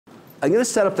I'm going to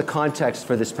set up the context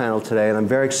for this panel today, and I'm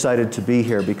very excited to be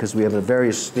here because we have a very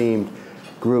esteemed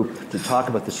group to talk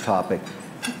about this topic.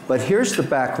 But here's the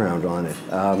background on it.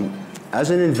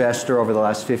 As an investor over the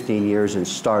last 15 years in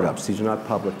startups, these are not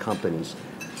public companies,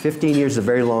 15 years is a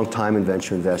very long time in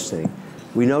venture investing.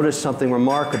 We noticed something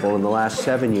remarkable in the last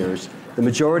 7 years. The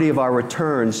majority of our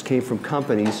returns came from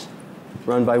companies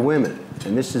run by women.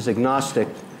 And this is agnostic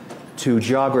to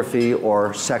geography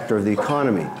or sector of the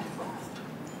economy.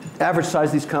 Average size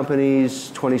of these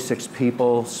companies, 26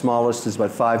 people. Smallest is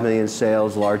about 5 million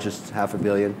sales, largest $500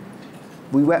 million.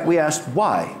 We asked,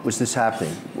 why was this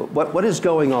happening? What is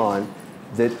going on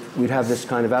that we'd have this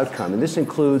kind of outcome? And this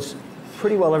includes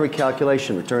pretty well every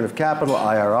calculation, return of capital,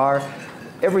 IRR,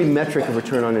 every metric of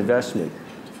return on investment.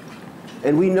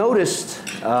 And we noticed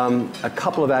a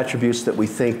couple of attributes that we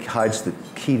think hides the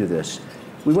key to this.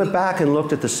 We went back and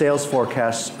looked at the sales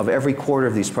forecasts of every quarter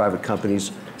of these private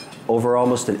companies over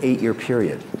almost an 8-year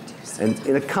period. And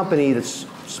in a company that's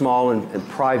small and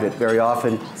private, very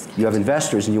often you have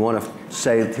investors and you want to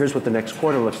say, here's what the next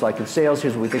quarter looks like in sales,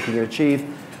 here's what we think we're going to achieve,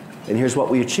 and here's what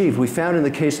we achieved. We found in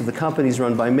the case of the companies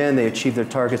run by men, they achieved their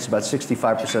targets about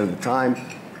 65% of the time.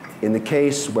 In the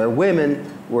case where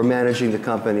women were managing the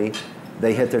company,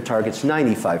 they hit their targets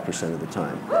 95% of the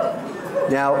time.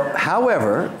 Now,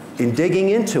 however, in digging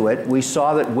into it, we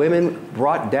saw that women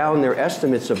brought down their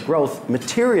estimates of growth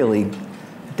materially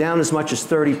down as much as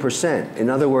 30%. In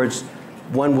other words,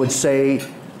 one would say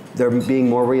they're being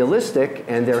more realistic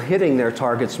and they're hitting their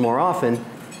targets more often.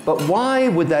 But why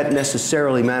would that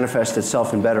necessarily manifest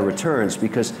itself in better returns?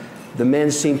 Because the men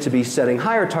seem to be setting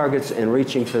higher targets and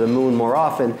reaching for the moon more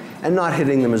often and not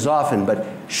hitting them as often. But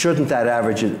shouldn't that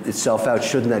average itself out?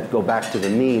 Shouldn't that go back to the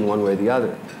mean one way or the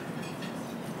other?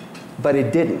 But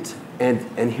it didn't.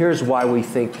 And here's why we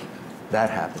think that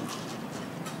happened.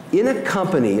 In a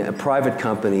company, a private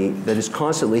company that is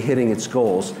constantly hitting its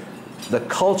goals, the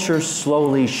culture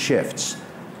slowly shifts.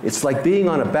 It's like being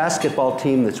on a basketball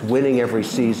team that's winning every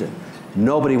season.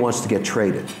 Nobody wants to get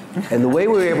traded. And the way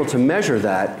we were able to measure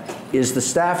that is the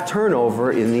staff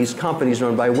turnover in these companies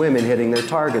run by women hitting their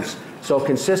targets so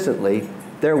consistently,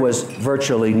 there was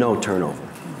virtually no turnover.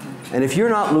 And if you're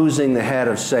not losing the head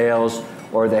of sales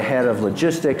or the head of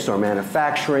logistics or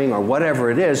manufacturing or whatever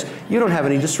it is, you don't have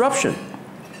any disruption.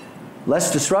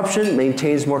 Less disruption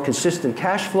maintains more consistent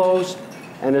cash flows,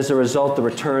 and as a result, the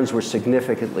returns were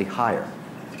significantly higher.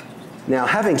 Now,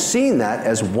 having seen that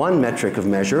as one metric of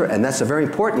measure, and that's a very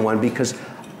important one because,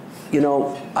 you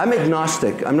know, I'm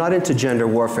agnostic. I'm not into gender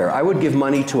warfare. I would give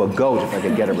money to a goat if I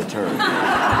could get a return.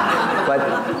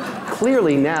 But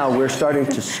clearly now we're starting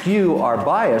to skew our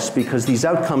bias because these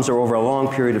outcomes are over a long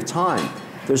period of time.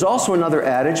 There's also another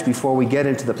adage before we get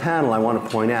into the panel I want to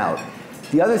point out.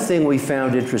 The other thing we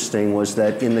found interesting was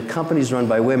that in the companies run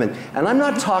by women, and I'm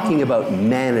not talking about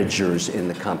managers in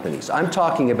the companies, I'm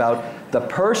talking about the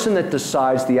person that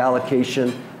decides the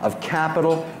allocation of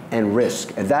capital and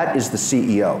risk, and that is the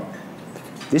CEO.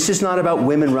 This is not about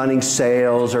women running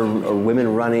sales or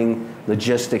women running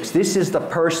logistics. This is the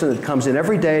person that comes in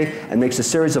every day and makes a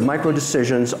series of micro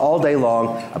decisions all day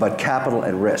long about capital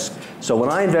and risk. So when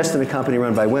I invest in a company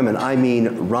run by women, I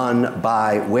mean run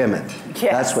by women.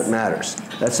 Yes. That's what matters.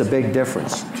 That's a big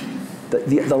difference.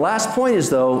 The last point is,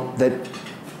 though, that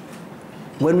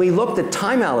when we looked at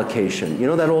time allocation, you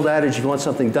know that old adage, if you want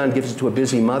something done, give it to a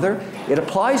busy mother? It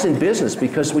applies in business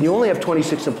because when you only have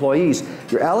 26 employees,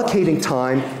 you're allocating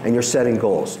time and you're setting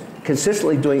goals,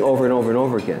 consistently doing over and over and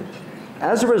over again.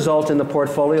 As a result, in the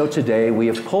portfolio today, we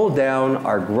have pulled down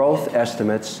our growth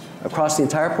estimates across the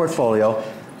entire portfolio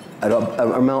at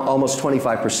almost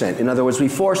 25%. In other words, we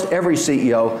forced every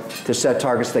CEO to set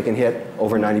targets they can hit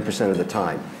over 90% of the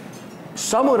time.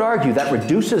 Some would argue that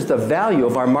reduces the value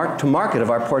of our mark-to-market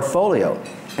of our portfolio.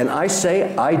 And I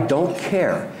say I don't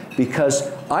care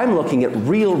because I'm looking at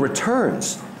real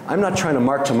returns. I'm not trying to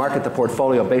mark-to-market the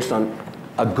portfolio based on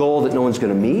a goal that no one's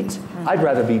going to meet. I'd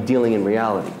rather be dealing in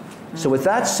reality. So with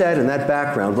that said and that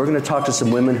background, we're going to talk to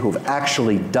some women who have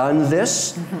actually done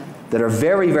this, that are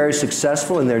very, very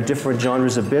successful in their different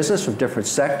genres of business from different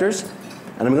sectors.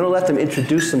 And I'm going to let them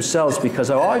introduce themselves because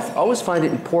I always find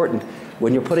it important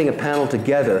when you're putting a panel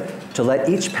together to let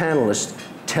each panelist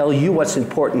tell you what's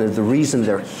important and the reason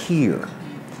they're here.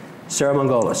 Sara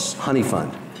Margulis, Honey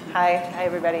Fund. Hi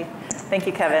everybody. Thank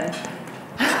you, Kevin.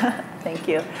 Thank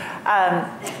you.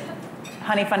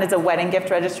 Honey Fund is a wedding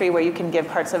gift registry where you can give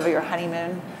parts of your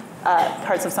honeymoon,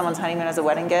 parts of someone's honeymoon as a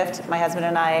wedding gift. My husband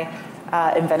and I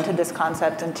invented this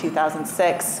concept in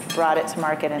 2006, brought it to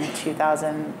market in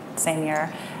 2000, same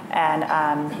year, and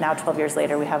now 12 years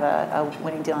later we have a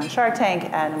winning deal on Shark Tank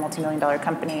and a multi-million-dollar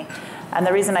company. And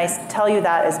the reason I tell you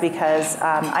that is because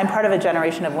I'm part of a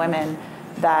generation of women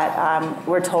that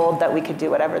were told that we could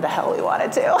do whatever the hell we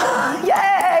wanted to.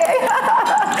 Yay!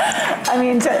 I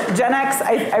mean, Gen X,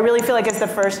 I really feel like it's the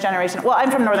first generation. Well, I'm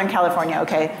from Northern California,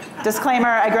 okay? Disclaimer,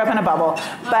 I grew up in a bubble.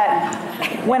 But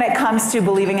when it comes to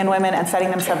believing in women and setting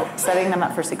them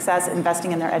up for success,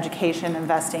 investing in their education,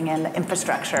 investing in the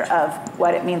infrastructure of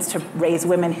what it means to raise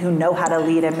women who know how to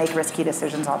lead and make risky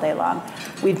decisions all day long.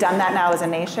 We've done that now as a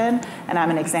nation, and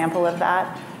I'm an example of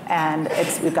that. And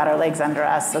we've got our legs under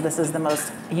us, so this is the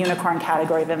most unicorn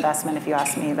category of investment, if you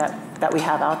ask me, that we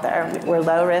have out there. We're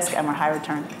low risk and we're high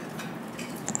return.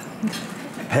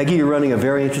 Peggy, you're running a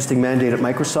very interesting mandate at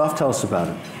Microsoft. Tell us about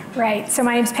it. Right, so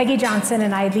my name's Peggy Johnson,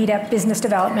 and I lead up business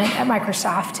development at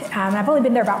Microsoft. I've only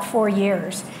been there about 4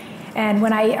 years. And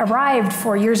when I arrived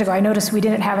 4 years ago, I noticed we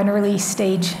didn't have an early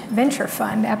stage venture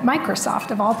fund at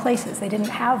Microsoft, of all places. They didn't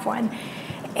have one.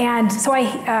 And so I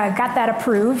got that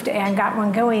approved and got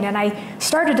one going, and I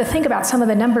started to think about some of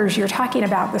the numbers you're talking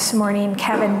about this morning,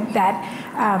 Kevin, that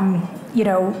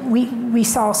we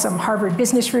saw some Harvard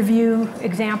Business Review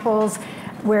examples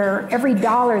where every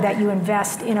dollar that you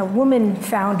invest in a woman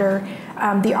founder,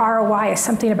 the ROI is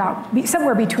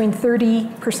somewhere between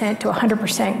 30% to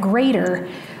 100% greater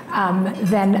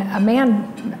than a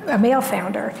male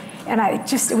founder. And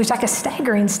it was like a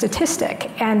staggering statistic.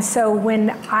 And so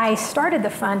when I started the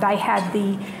fund, I had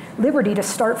the liberty to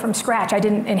start from scratch. I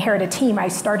didn't inherit a team, I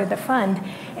started the fund.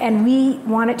 And we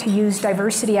wanted to use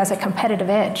diversity as a competitive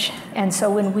edge. And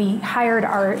so when we hired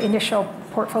our initial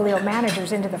portfolio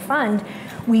managers into the fund,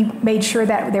 we made sure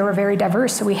that they were very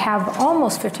diverse. So we have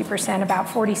almost 50%, about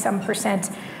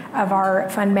 40-some% of our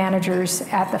fund managers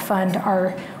at the fund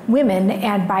are women.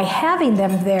 And by having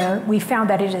them there, we found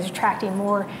that it is attracting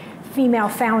more female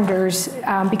founders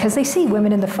because they see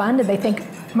women in the fund and they think,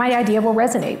 my idea will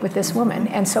resonate with this woman.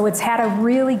 And so it's had a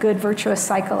really good virtuous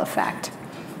cycle effect.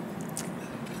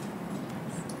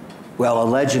 Well, a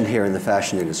legend here in the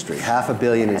fashion industry. $500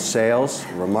 million in sales,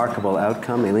 remarkable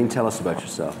outcome. Eileen, tell us about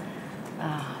yourself.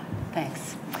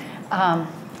 Thanks.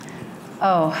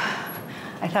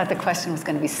 I thought the question was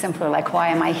going to be simpler, like, why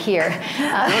am I here? No,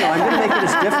 I'm going to make it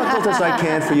as difficult as I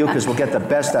can for you because we'll get the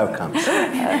best outcomes.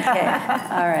 Okay,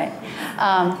 all right.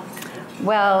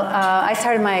 I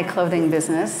started my clothing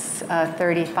business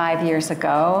 35 years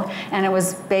ago, and it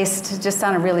was based just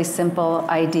on a really simple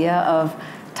idea of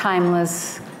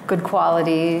timeless, good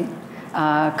quality,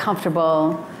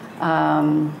 comfortable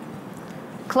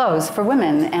clothes for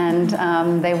women,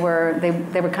 and they were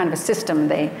kind of a system.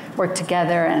 They worked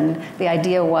together, and the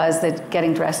idea was that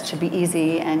getting dressed should be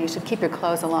easy, and you should keep your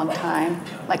clothes a long time,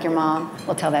 like your mom.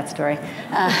 We'll tell that story.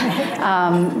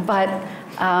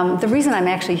 The reason I'm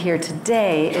actually here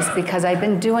today is because I've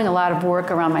been doing a lot of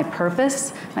work around my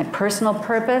purpose, my personal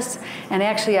purpose, and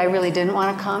actually I really didn't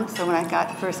want to come, so when I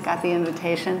first got the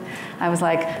invitation, I was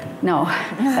like, no,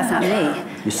 that's not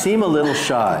me. You seem a little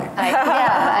shy.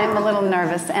 I'm a little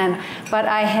nervous, but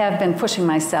I have been pushing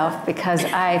myself because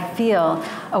I feel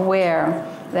aware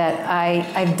that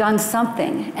I've done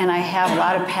something, and I have a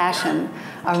lot of passion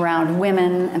around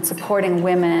women and supporting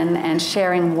women and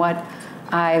sharing what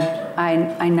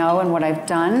I know and what I've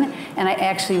done, and I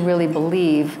actually really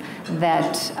believe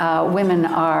that women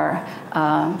are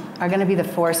going to be the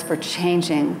force for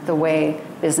changing the way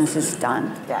business is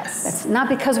done. Yes. It's not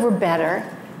because we're better,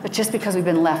 but just because we've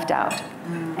been left out,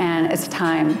 and it's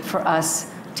time for us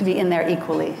to be in there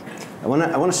equally. I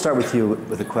want to start with you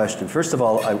with a question. First of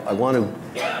all, I want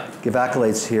to give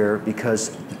accolades here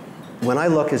because when I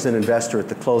look as an investor at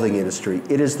the clothing industry,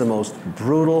 it is the most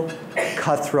brutal,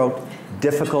 cutthroat,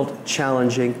 difficult,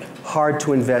 challenging, hard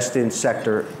to invest in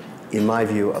sector, in my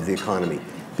view, of the economy,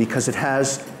 because it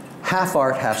has half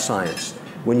art, half science.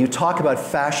 When you talk about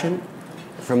fashion,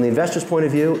 from the investor's point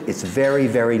of view, it's very,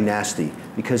 very nasty,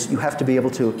 because you have to be able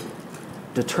to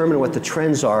determine what the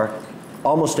trends are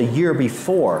almost a year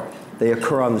before they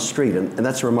occur on the street, and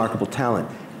that's a remarkable talent.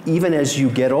 Even as you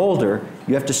get older,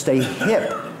 you have to stay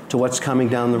hip to what's coming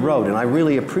down the road. And I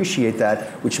really appreciate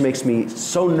that, which makes me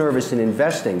so nervous in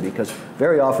investing, because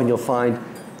very often you'll find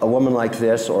a woman like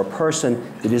this or a person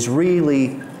that is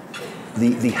really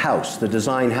the house, the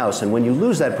design house. And when you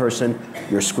lose that person,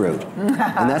 you're screwed.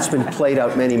 And that's been played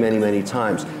out many, many, many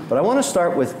times. But I want to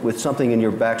start with something in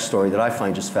your backstory that I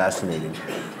find just fascinating.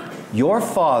 Your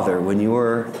father, when you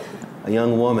were a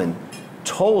young woman,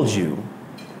 told you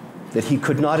that he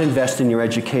could not invest in your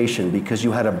education because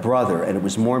you had a brother and it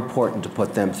was more important to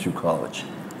put them through college.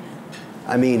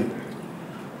 I mean,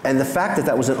 and the fact that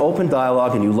that was an open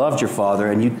dialogue and you loved your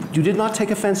father and you did not take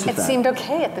offense with that. It seemed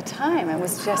okay at the time. It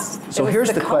was just, so here's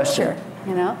the culture, question.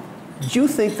 You know? Do you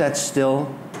think that's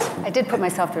still... I did put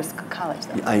myself through college,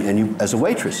 though. And you, as a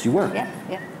waitress, you were? Yeah,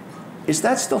 yeah. Is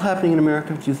that still happening in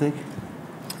America, do you think?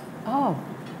 Oh,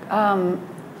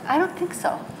 I don't think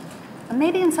so.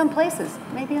 Maybe in some places.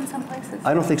 Maybe in some places.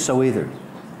 I don't think so either.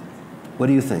 What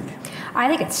do you think? I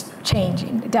think it's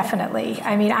changing, definitely.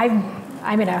 I mean,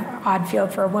 I'm in an odd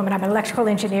field for a woman. I'm an electrical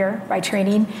engineer by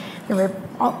training. There were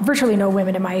virtually no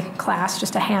women in my class,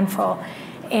 just a handful.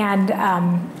 And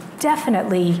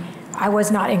definitely, I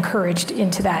was not encouraged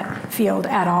into that field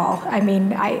at all. I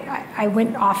mean, I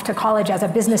went off to college as a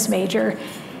business major,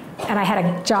 and I had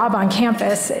a job on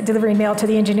campus delivering mail to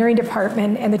the engineering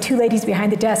department, and the two ladies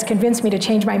behind the desk convinced me to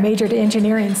change my major to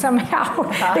engineering somehow.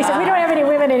 They said, we don't have any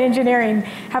women in engineering.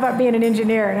 How about being an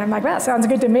engineer? And I'm like, well, that sounds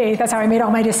good to me. That's how I made all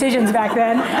my decisions back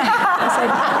then. I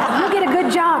said, you'll get a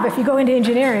good job if you go into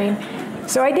engineering.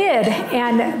 So I did,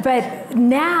 but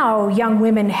now young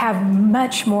women have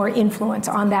much more influence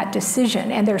on that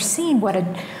decision, and they're seeing what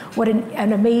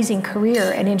an amazing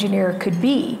career an engineer could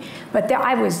be. But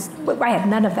I had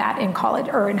none of that in college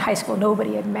or in high school.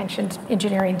 Nobody had mentioned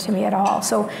engineering to me at all.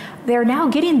 So they're now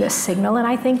getting this signal, and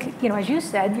I think, as you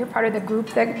said, you're part of the group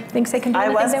that thinks they can do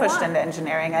anything they want. I was pushed into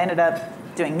engineering. I ended up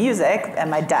doing music, and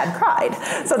my dad cried.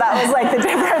 So that was like the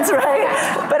difference,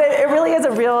 right? But it really is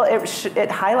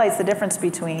it highlights the difference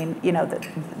between,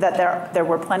 that there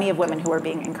were plenty of women who were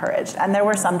being encouraged, and there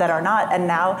were some that are not, and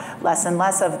now less and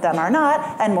less of them are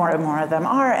not, and more of them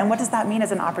are. And what does that mean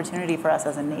as an opportunity for us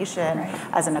as a nation,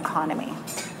 as an economy?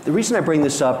 The reason I bring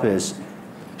this up is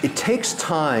it takes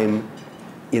time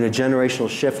in a generational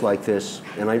shift like this,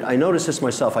 and I notice this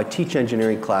myself. I teach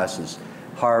engineering classes.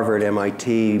 Harvard,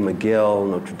 MIT, McGill,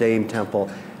 Notre Dame, Temple,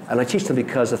 and I teach them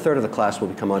because a third of the class will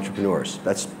become entrepreneurs.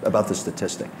 That's about the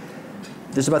statistic.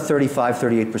 There's about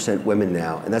 35-38% women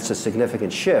now, and that's a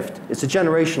significant shift. It's a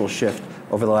generational shift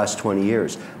over the last 20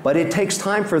 years. But it takes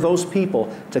time for those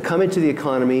people to come into the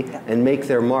economy and make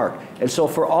their mark. And so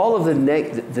for all of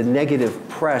the negative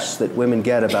press that women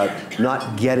get about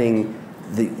not getting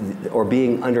or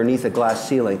being underneath a glass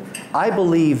ceiling, I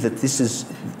believe that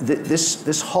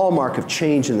this hallmark of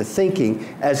change in the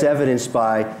thinking, as evidenced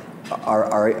by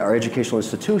our educational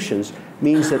institutions,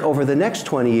 means that over the next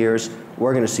 20 years,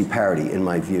 we're going to see parity, in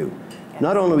my view.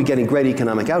 Not only are we getting great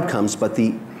economic outcomes, but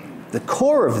the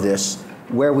core of this,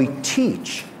 where we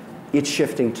teach, it's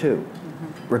shifting too.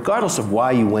 Regardless of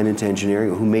why you went into engineering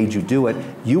or who made you do it,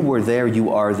 you were there, you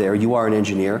are an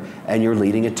engineer, and you're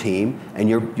leading a team, and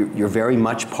you're very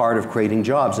much part of creating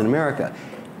jobs in America.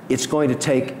 It's going to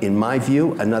take, in my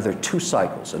view, another 2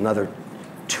 cycles, another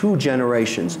 2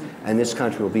 generations, and this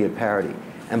country will be at parity.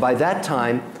 And by that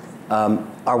time,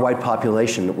 our white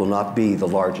population will not be the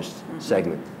largest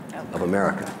segment of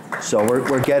America. So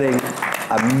we're getting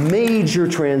a major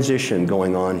transition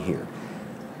going on here.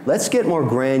 Let's get more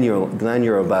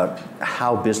granular about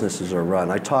how businesses are run.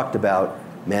 I talked about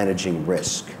managing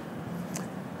risk.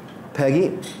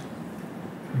 Peggy,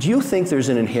 do you think there's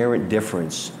an inherent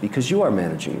difference, because you are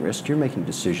managing risk, you're making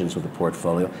decisions with a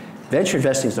portfolio. Venture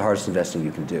investing is the hardest investing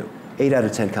you can do. 8 out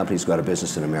of 10 companies go out of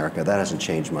business in America. That hasn't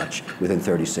changed much within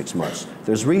 36 months.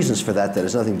 There's reasons for that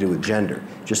has nothing to do with gender,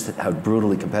 just how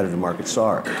brutally competitive markets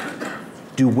are.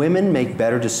 Do women make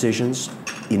better decisions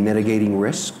in mitigating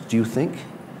risk, do you think?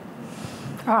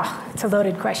 Oh, it's a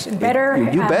loaded question. Better?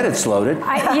 You bet it's loaded.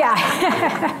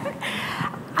 Yeah.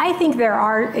 I think there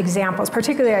are examples,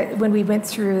 particularly when we went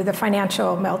through the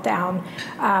financial meltdown,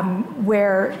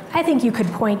 where I think you could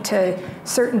point to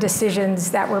certain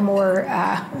decisions that were more,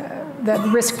 the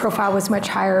risk profile was much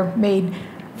higher made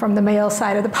from the male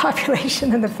side of the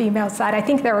population than the female side. I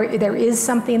think there is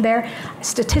something there.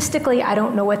 Statistically, I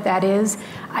don't know what that is.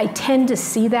 I tend to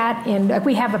see that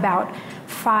we have about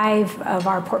 5 of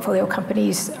our portfolio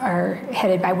companies are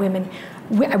headed by women.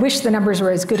 I wish the numbers were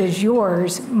as good as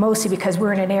yours, mostly because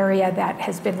we're in an area that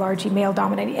has been largely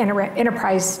male-dominated.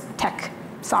 Enterprise tech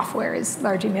software is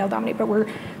largely male-dominated, but we're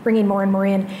bringing more and more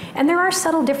in. And there are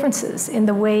subtle differences in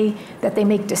the way that they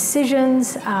make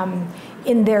decisions,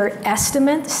 in their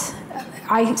estimates.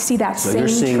 I see that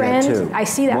same trend. That too. I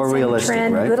see that same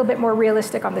trend, right? A little bit more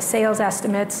realistic on the sales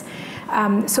estimates.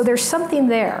 So there's something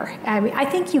there. I mean, I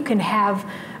think you can have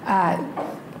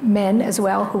men as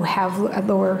well who have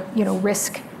lower,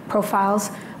 risk profiles,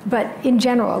 but in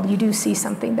general, you do see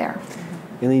something there.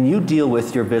 Eileen, you deal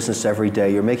with your business every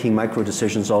day. You're making micro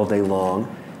decisions all day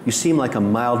long. You seem like a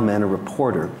mild-mannered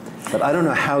reporter, but I don't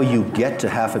know how you get to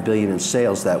 $500 million in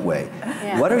sales that way.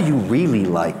 Yeah. What are you really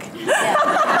like? Yeah.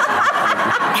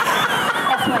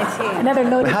 That's my team. Another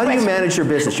loaded How do you manage your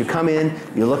business? You come in,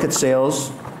 you look at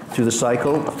sales through the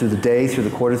cycle, through the day, through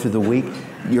the quarter, through the week.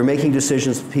 You're making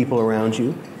decisions with people around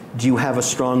you. Do you have a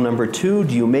strong number two?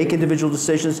 Do you make individual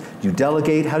decisions? Do you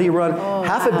delegate? How do you run? Oh,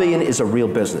 $500 million is a real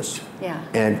business. Yeah.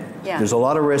 And Yeah. there's a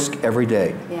lot of risk every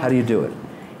day. Yeah. How do you do it?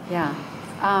 Yeah.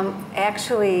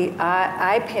 Actually,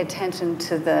 I pay attention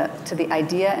to the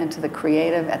idea and to the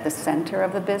creative at the center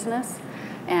of the business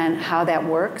and how that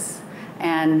works.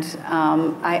 And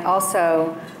I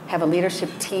also have a leadership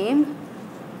team.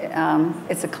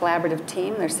 It's a collaborative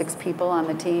team. There's 6 people on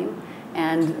the team.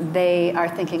 And they are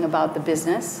thinking about the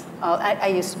business. I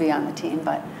used to be on the team,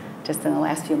 but just in the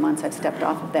last few months I've stepped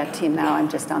off of that team. Now I'm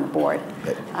just on the board.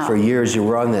 For years you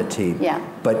were on that team. Yeah.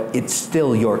 But it's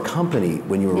still your company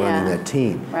when you were running that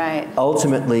team. Right.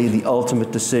 Ultimately, the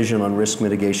ultimate decision on risk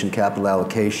mitigation, capital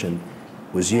allocation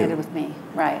was you. It was me,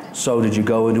 right. So did you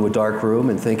go into a dark room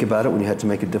and think about it when you had to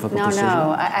make a difficult decision?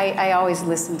 No, I always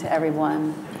listen to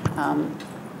everyone.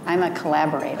 I'm a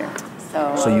collaborator.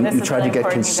 So you tried to get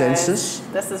important, consensus?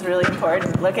 This is really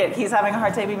important. Look at, he's having a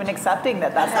hard time even accepting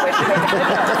that that's the way she makes a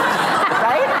decision,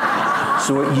 right?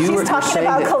 So what you were talking saying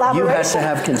about that you had to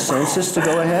have consensus to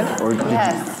go ahead? Or did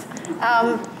Yes.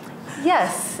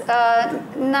 Yes,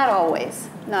 not always.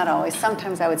 Not always.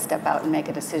 Sometimes I would step out and make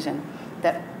a decision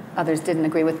that others didn't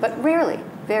agree with, but rarely,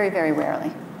 very, very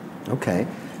rarely. Okay.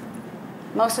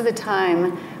 Most of the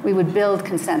time, we would build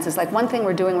consensus. Like one thing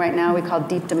we're doing right now, we call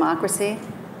deep democracy.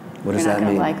 What does that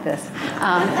mean? You're not going to like this.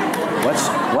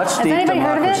 What's Has deep anybody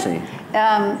democracy?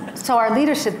 heard of it? So our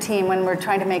leadership team, when we're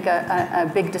trying to make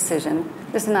a big decision,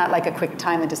 this is not like a quick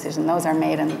time decision. Those are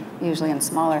made usually in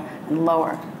smaller and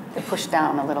lower. They're pushed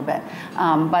down a little bit.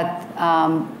 But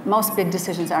most big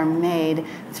decisions are made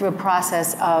through a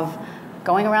process of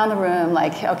going around the room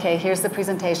like, okay, here's the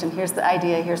presentation, here's the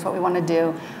idea, here's what we want to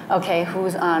do. Okay,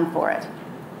 who's on for it?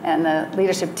 And the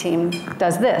leadership team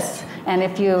does this. And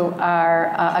if you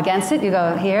are against it, you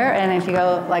go here. And if you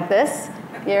go like this,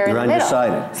 you're in the middle.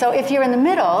 Undecided. So if you're in the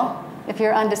middle, if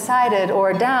you're undecided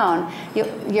or down,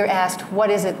 you're asked,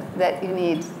 what is it that you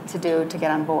need to do to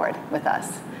get on board with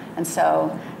us? And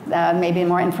so maybe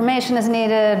more information is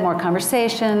needed, more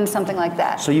conversation, something like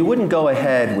that. So you wouldn't go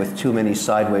ahead with too many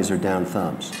sideways or down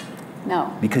thumbs?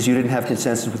 No. Because you didn't have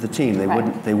consensus with the team. They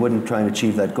wouldn't try and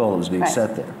achieve that goal that was being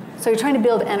set there. So you're trying to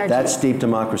build energy. That's deep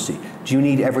democracy. Do you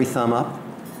need every thumb up?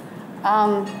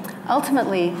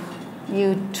 Ultimately,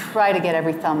 you try to get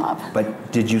every thumb up.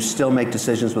 But did you still make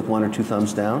decisions with 1 or 2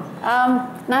 thumbs down?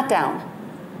 Not down.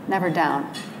 Never down.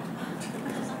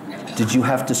 Did you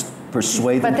have to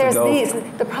persuade them But there's to go? these.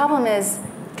 The problem is...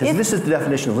 Because this is the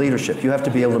definition of leadership. You have to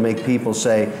be able to make people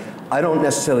say, I don't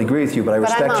necessarily agree with you, but I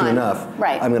respect you enough.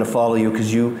 Right. I'm going to follow you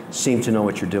because you seem to know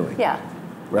what you're doing. Yeah.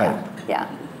 Right. Yeah.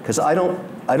 Because I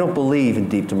don't believe in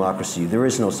deep democracy. There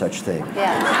is no such thing.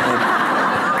 Yeah.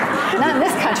 Not in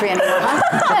this country anymore,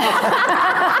 huh?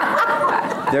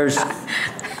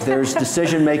 There's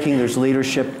decision making, there's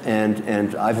leadership,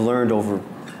 and I've learned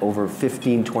over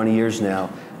 15, 20 years now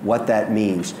what that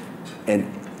means. And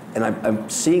I'm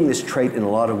seeing this trait in a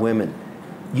lot of women.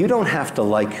 You don't have to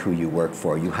like who you work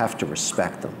for. You have to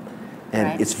respect them.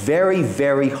 And it's very,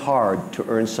 very hard to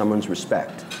earn someone's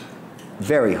respect.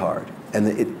 Very hard. And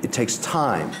it takes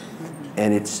time.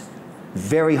 And it's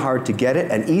very hard to get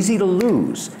it and easy to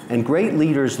lose. And great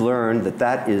leaders learn that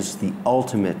that is the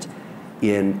ultimate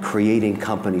in creating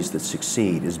companies that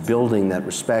succeed, is building that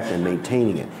respect and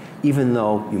maintaining it. Even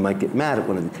though you might get mad at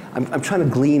one of them. I'm trying to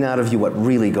glean out of you what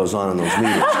really goes on in those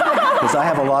meetings. Because I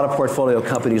have a lot of portfolio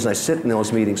companies, and I sit in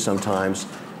those meetings sometimes,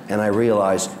 and I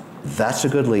realize that's a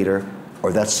good leader,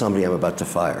 or that's somebody I'm about to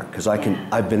fire. Because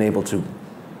I've been able to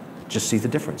just see the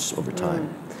difference over time.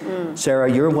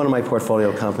 Sara, you're one of my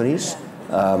portfolio companies.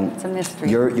 It's a mystery.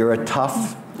 You're a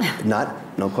tough nut,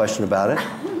 no question about it.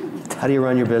 How do you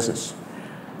run your business?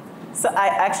 So I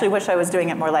actually wish I was doing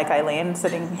it more like Eileen,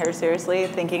 sitting here seriously,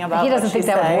 thinking about He doesn't what think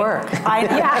she's that saying. would work.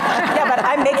 Yeah, but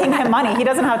I'm making him money. He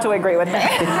doesn't have to agree with me.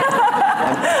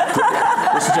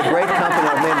 This is a great company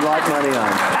I've made a lot of money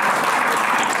on.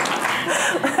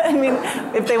 I mean,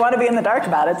 if they want to be in the dark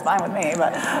about it, it's fine with me.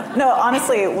 But no,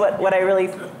 honestly, what I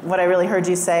really heard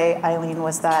you say, Eileen,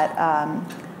 was that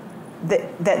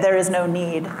that there is no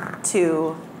need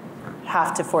to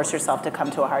have to force yourself to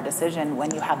come to a hard decision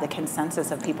when you have the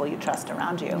consensus of people you trust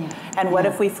around you. Yeah. And what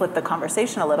if we flip the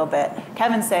conversation a little bit?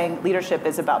 Kevin's saying leadership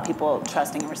is about people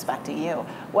trusting and respecting you.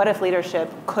 What if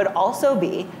leadership could also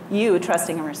be you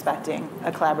trusting and respecting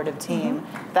a collaborative team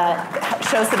that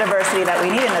shows the diversity that we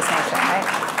need in this nation, right?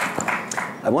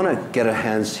 I want to get our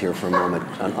hands here for a moment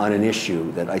on an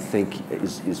issue that I think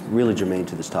is really germane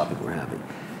to this topic we're having.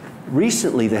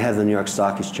 Recently, the head of the New York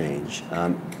Stock Exchange,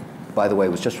 by the way,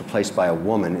 was just replaced by a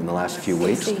woman in the last few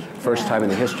weeks. First time in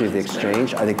the history of the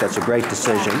exchange. I think that's a great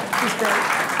decision. She's great.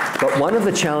 But one of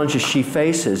the challenges she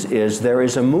faces is there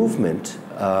is a movement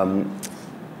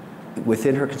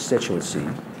within her constituency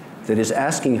that is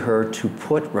asking her to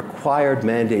put required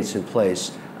mandates in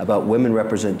place about women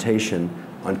representation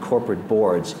on corporate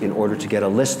boards in order to get a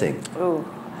listing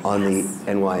on the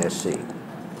NYSE.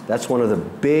 That's one of the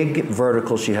big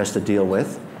verticals she has to deal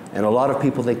with, and a lot of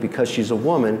people think because she's a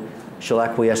woman, she'll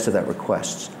acquiesce to that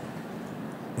request.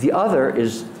 The other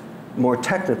is more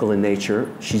technical in nature.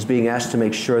 She's being asked to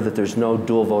make sure that there's no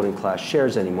dual voting class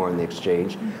shares anymore in the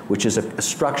exchange, which is a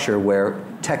structure where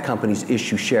tech companies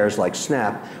issue shares like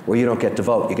Snap, where you don't get to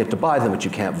vote. You get to buy them, but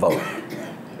you can't vote.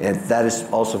 And that is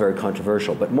also very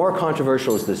controversial. But more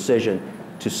controversial is the decision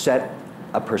to set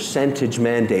a percentage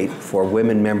mandate for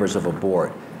women members of a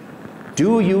board.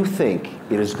 Do you think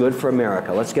it is good for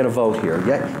America? Let's get a vote here.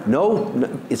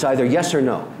 No, it's either yes or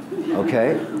no,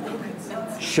 okay?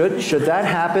 Should that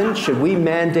happen? Should we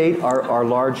mandate our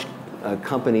large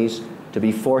companies to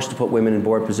be forced to put women in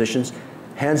board positions?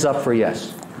 Hands up for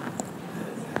yes.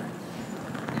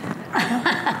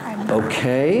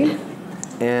 Okay,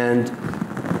 and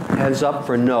hands up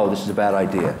for no, this is a bad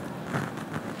idea.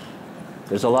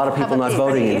 There's a lot of people not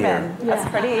voting in here. That's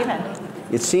pretty even.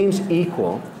 It seems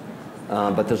equal,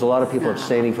 but there's a lot of people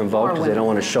abstaining from vote because they don't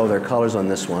want to show their colors on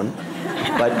this one.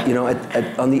 But you know,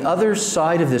 on the other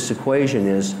side of this equation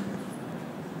is,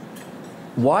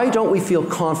 why don't we feel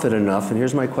confident enough, and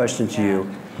here's my question to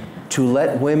you, to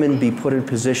let women be put in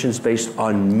positions based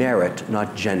on merit,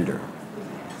 not gender?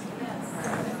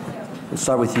 Let's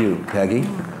start with you, Peggy.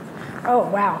 Oh,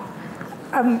 wow.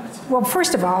 Well,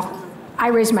 first of all, I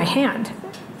raised my hand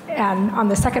and on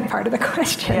the second part of the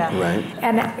question. Yeah. Right.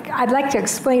 And I'd like to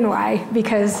explain why,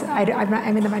 because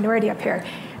I'm in the minority up here.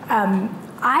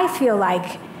 I feel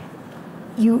like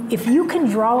if you can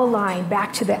draw a line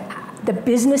back to the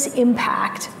business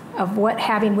impact of what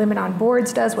having women on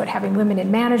boards does, what having women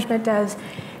in management does,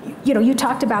 you know, you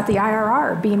talked about the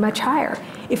IRR being much higher.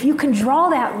 If you can draw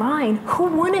that line, who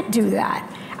wouldn't do that?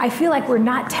 I feel like we're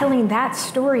not telling that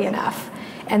story enough.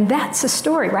 And that's a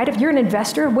story, right? If you're an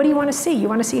investor, what do you want to see? You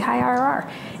want to see high IRR.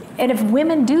 And if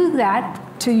women do that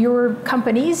to your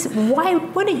companies, why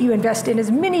wouldn't you invest in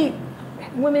as many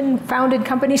women-founded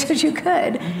companies as you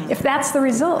could, if that's the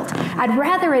result? I'd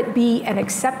rather it be an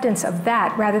acceptance of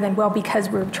that rather than, well, because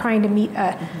we're trying to meet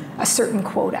a certain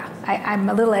quota. I'm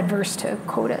a little adverse to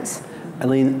quotas.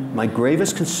 Eileen, my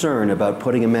gravest concern about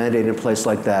putting a mandate in place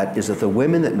like that is that the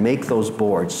women that make those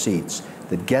board seats,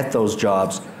 that get those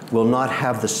jobs, will not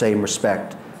have the same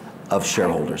respect of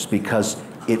shareholders because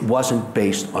it wasn't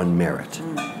based on merit.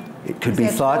 It could be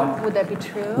thought. Would that be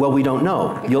true? Well, we don't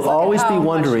know. Because You'll always be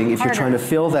wondering if you're harder. trying to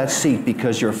fill that seat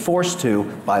because you're forced to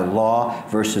by law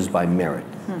versus by merit.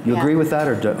 You agree with that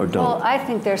or don't? Well, I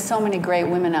think there's so many great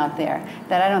women out there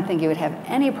that I don't think you would have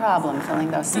any problem filling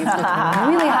those seats with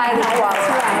really highly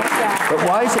qualified. But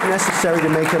why is it necessary to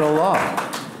make it a law?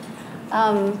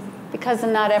 Because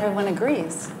not everyone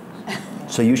agrees.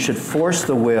 So you should force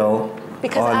the will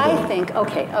Because on I them. think,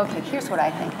 okay, here's what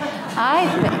I think. I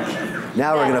think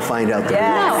Now we're going to find out the No,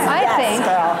 Yes,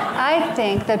 girl. I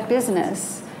think that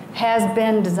business has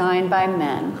been designed by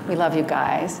men. We love you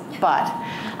guys, but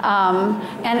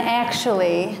and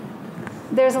actually,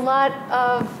 there's a lot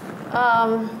of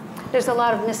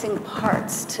missing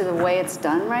parts to the way it's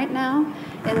done right now,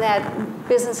 in that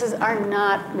businesses are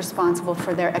not responsible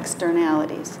for their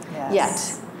externalities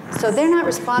yet. So they're not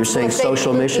responsible. You're saying if they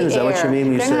social pollute mission? the Is that what you air. mean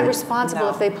when you They're say- not responsible No.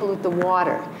 if they pollute the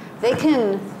water. They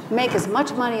can make as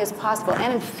much money as possible.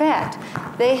 And in fact,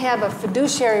 they have a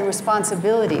fiduciary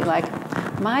responsibility. Like,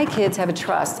 my kids have a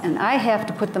trust, and I have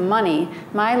to put the money,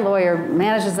 my lawyer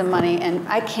manages the money, and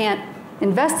I can't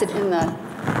invest it in the,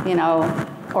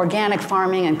 organic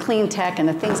farming and clean tech and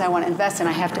the things I want to invest in.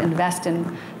 I have to invest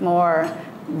in more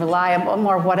reliable,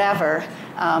 more whatever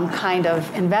kind of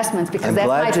investments, because I'm that's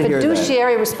glad my to hear that.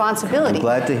 fiduciary responsibility. I'm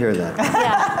glad to hear that.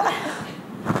 Yeah.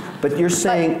 But you're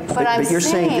saying, But I'm you're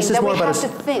saying this is that more we about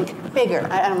have to think bigger.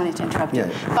 I don't want to interrupt you.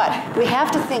 Yeah. But we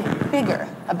have to think bigger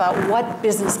about what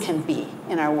business can be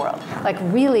in our world. Like,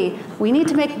 really, we need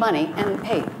to make money, and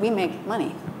hey, we make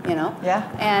money, Yeah.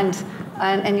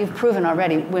 And you've proven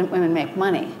already women make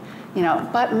money,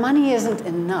 but money isn't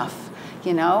enough.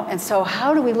 you know? And so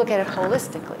how do we look at it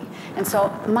holistically? And so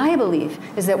my belief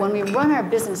is that when we run our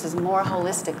businesses more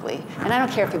holistically, and I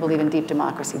don't care if you believe in deep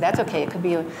democracy, that's okay. It could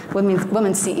be a woman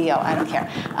CEO, I don't care.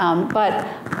 But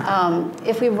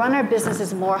if we run our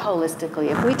businesses more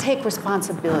holistically, if we take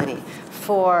responsibility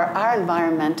for our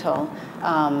environmental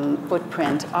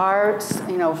footprint,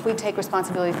 if we take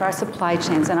responsibility for our supply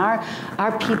chains and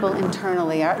our people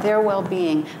internally, their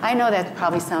well-being. I know that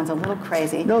probably sounds a little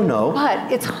crazy. No.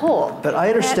 But it's whole. But I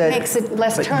understand. That makes it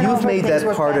less but turnover. You've made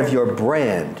that part better. of your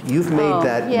brand. You've made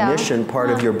that mission part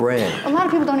of your brand. A lot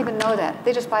of people don't even know that.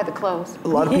 They just buy the clothes. A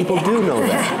lot of people do know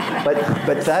that.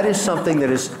 But that is something that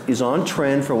is on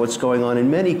trend for what's going on in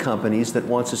many companies that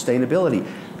want sustainability.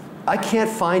 I can't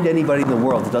find anybody in the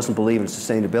world that doesn't believe in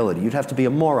sustainability. You'd have to be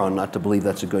a moron not to believe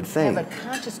that's a good thing. Yeah, but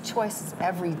conscious choices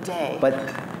every day. But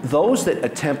those that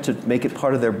attempt to make it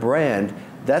part of their brand,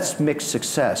 that's mixed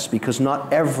success, because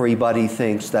not everybody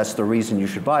thinks that's the reason you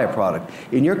should buy a product.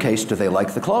 In your case, do they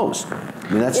like the clothes? I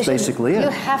mean, that's basically it. You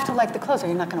have to like the clothes or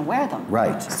you're not going to wear them.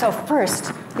 Right. So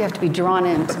first, you have to be drawn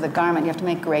into the garment. You have to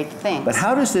make great things. But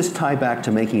how does this tie back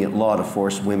to making it law to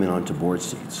force women onto board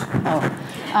seats?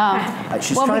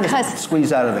 She's trying to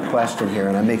squeeze out of the question here,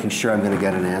 and I'm making sure I'm going to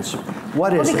get an answer.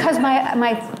 What is it? Because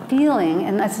my feeling,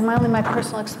 and that's only my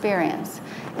personal experience,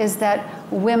 is that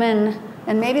women,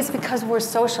 and maybe it's because we're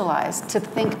socialized to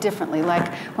think differently.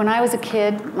 Like when I was a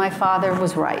kid, my father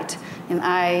was right, and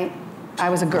I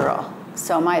was a girl,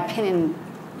 so my opinion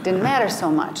didn't matter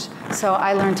so much. So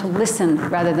I learned to listen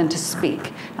rather than to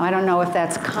speak. Now, I don't know if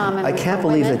that's common. I can't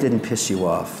believe that didn't piss you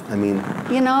off. I mean,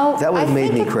 that would have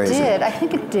made me crazy. I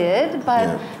think it did,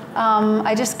 but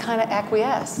I just kind of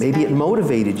acquiesced. Maybe it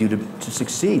motivated you to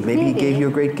succeed. Maybe it gave you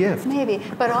a great gift. Maybe.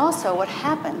 But also what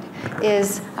happened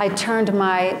is I turned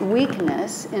my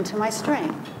weakness into my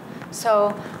strength.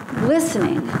 So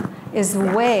listening is the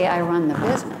way I run the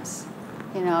business,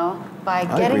 by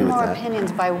getting more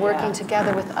opinions, by working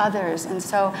together with others. And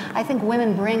so I think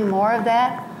women bring more of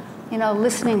that,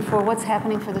 listening for what's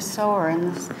happening for the sewer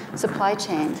and the supply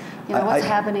chain, what's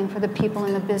happening for the people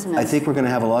in the business. I think we're going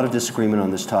to have a lot of disagreement on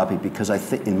this topic because I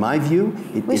think, in my view,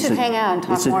 we should hang out and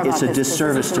talk more about this. It's a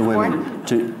disservice to women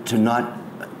to not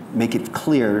make it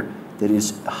clear that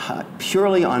it's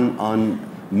purely on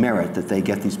merit that they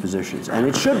get these positions, and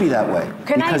it should be that way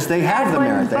because they have the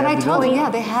merit. But I told you,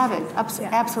 they have it,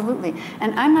 absolutely.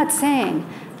 And I'm not saying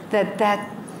that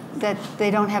they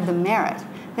don't have the merit.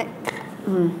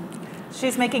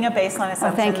 She's making a baseline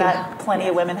assumption that plenty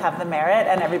of women have the merit,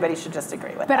 and everybody should just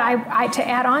agree with that. But to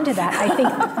add on to that, I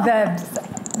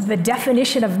think the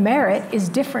definition of merit is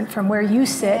different from where you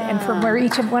sit and from where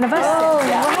each one of us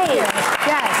sits. Right.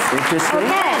 Yes. Interesting.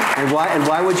 Okay. And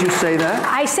why would you say that?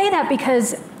 I say that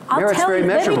because Merit's very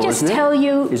measurable, let me just isn't it? tell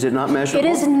you. Is it not measurable? It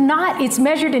is not. It's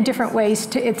measured in different ways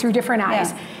through different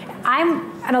eyes. Yeah.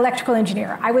 I'm an electrical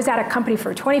engineer. I was at a company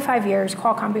for 25 years,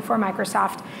 Qualcomm before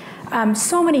Microsoft.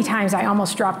 So many times I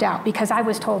almost dropped out because I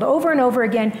was told over and over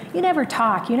again, you never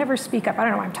talk, you never speak up. I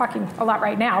don't know, I'm talking a lot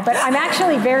right now, but I'm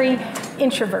actually very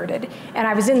introverted. And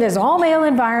I was in this all-male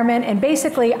environment, and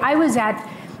basically I was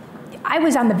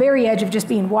on the very edge of just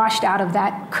being washed out of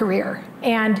that career.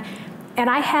 And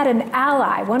I had an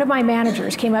ally, one of my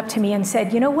managers came up to me and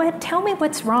said, you know what, tell me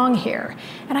what's wrong here.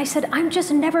 And I said, I'm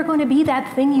just never going to be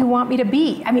that thing you want me to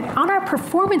be. I mean, on our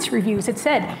performance reviews, it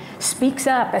said, speaks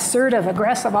up, assertive,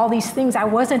 aggressive, all these things I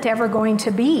wasn't ever going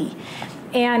to be.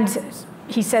 And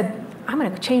he said, I'm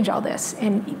going to change all this.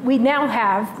 And we now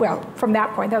have, well, from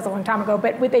that point, that was a long time ago,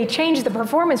 but they changed the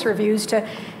performance reviews to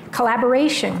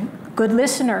collaboration, good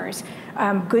listeners,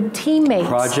 good teammates.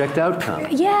 Project outcome.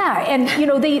 Yeah, and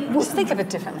they just think of it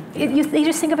differently. They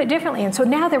just think of it differently. And so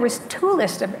now there was two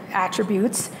lists of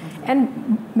attributes,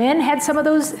 and men had some of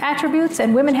those attributes,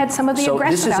 and women had some of the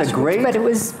aggressive attributes. But it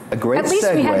was a great at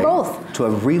least we had both. To a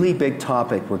really big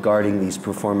topic regarding these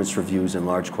performance reviews in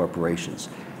large corporations.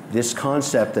 This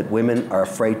concept that women are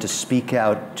afraid to speak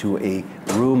out to a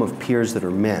room of peers that are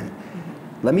men.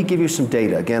 Let me give you some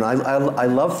data. Again, I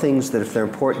love things that if they're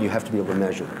important, you have to be able to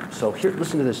measure them. So here,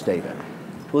 listen to this data.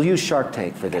 We'll use Shark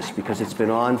Tank for this because it's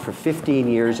been on for 15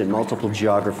 years in multiple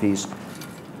geographies,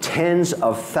 tens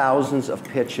of thousands of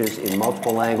pitches in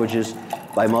multiple languages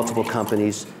by multiple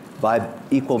companies by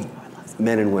equal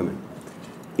men and women.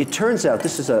 It turns out,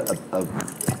 this is an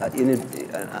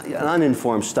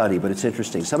uninformed study, but it's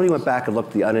interesting. Somebody went back and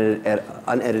looked at the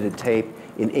unedited tape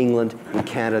in England, in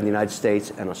Canada, the United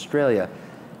States, and Australia,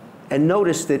 and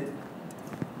noticed that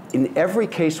in every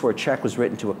case where a check was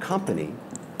written to a company,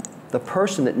 the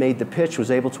person that made the pitch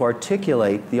was able to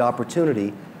articulate the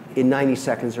opportunity in 90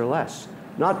 seconds or less.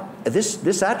 Not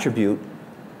this attribute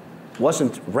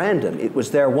wasn't random. It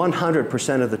was there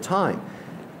 100% of the time.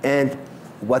 And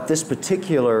what this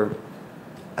particular,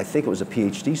 I think it was a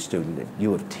PhD student at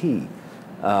U of T,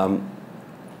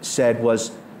 said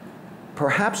was,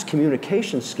 perhaps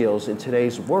communication skills in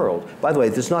today's world, by the way,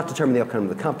 does not determine the outcome of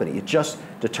the company. It just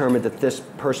determined that this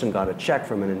person got a check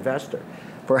from an investor.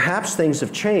 Perhaps things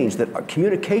have changed, that our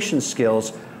communication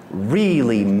skills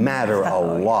really matter a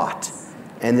lot.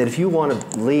 And that if you want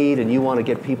to lead and you want to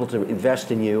get people to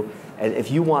invest in you, and if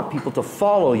you want people to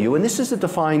follow you, and this is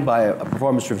defined by a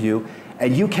performance review,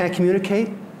 and you can't communicate,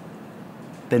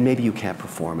 then maybe you can't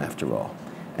perform after all.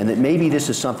 And that maybe this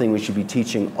is something we should be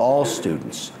teaching all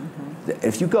students.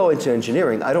 If you go into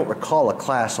engineering, I don't recall a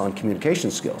class on communication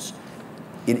skills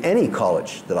in any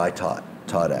college that I taught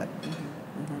at.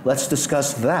 Let's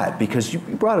discuss that, because you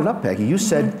brought it up, Peggy. You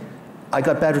said, I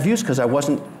got bad reviews because I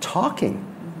wasn't talking.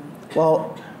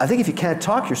 Well, I think if you can't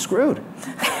talk, you're screwed.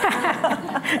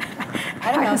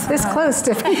 I don't know. It's this close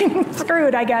to being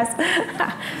screwed, I guess.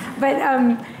 But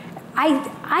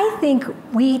I think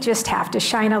we just have to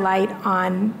shine a light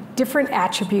on different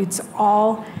attributes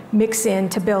all mix in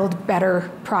to build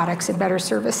better products and better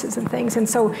services and things. And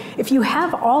so if you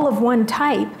have all of one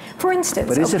type, for instance.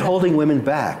 But is it holding women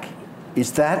back?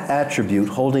 Is that attribute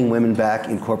holding women back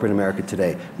in corporate America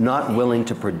today? Not willing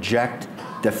to project,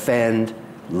 defend,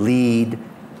 lead?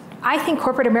 I think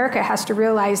corporate America has to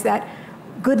realize that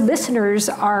good listeners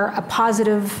are a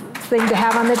positive thing to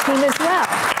have on the team as well.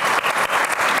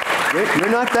 You're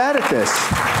not bad at this.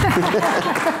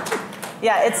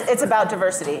 Yeah, it's about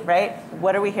diversity, right?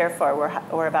 What are we here for?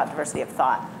 We're about diversity of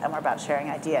thought, and we're about sharing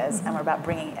ideas, and we're about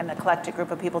bringing an eclectic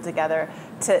group of people together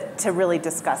to really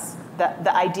discuss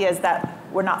the ideas that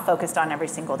we're not focused on every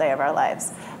single day of our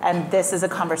lives. And this is a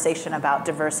conversation about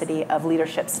diversity of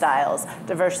leadership styles,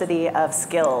 diversity of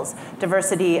skills,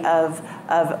 diversity of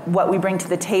what we bring to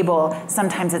the table.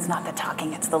 Sometimes it's not the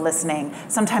talking, it's the listening.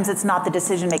 Sometimes it's not the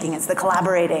decision making, it's the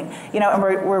collaborating. And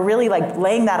we're really like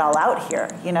laying that all out here.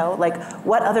 Like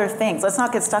what other things? Let's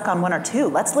not get stuck on one or two.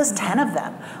 Let's list 10 of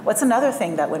them. What's another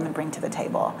thing that women bring to the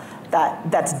table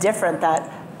that's different,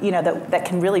 that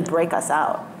can really break us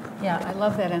out? Yeah, I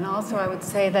love that. And also I would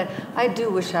say that I do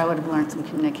wish I would have learned some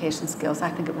communication skills. I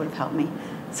think it would have helped me.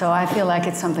 So I feel like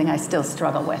it's something I still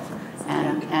struggle with.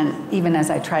 And even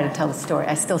as I try to tell the story,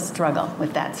 I still struggle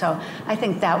with that. So I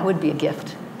think that would be a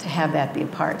gift to have that be a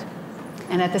part.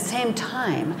 And at the same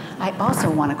time, I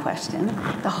also want to question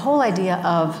the whole idea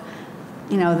of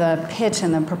the pitch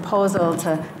and the proposal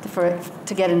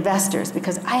to get investors,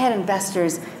 because I had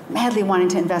investors madly wanting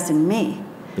to invest in me.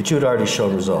 But you had already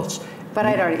shown results. But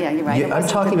I'd already, yeah, you're right. I'm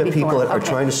talking about people that are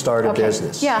trying to start a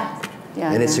business. Yeah.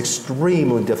 And it's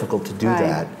extremely difficult to do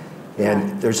that.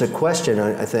 And there's a question,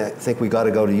 I think we got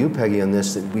to go to you, Peggy, on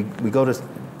this. We go to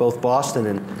both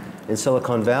Boston and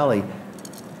Silicon Valley.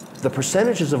 The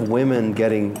percentages of women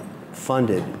getting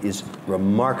funded is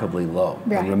remarkably low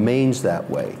and remains that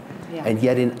way. Yeah. And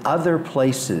yet in other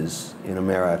places in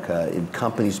America, in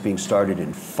companies being started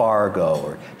in Fargo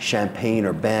or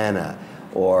Champaign-Urbana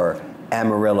or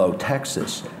Amarillo,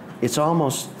 Texas, it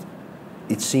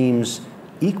seems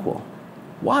equal.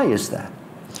 Why is that?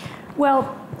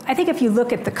 Well, I think if you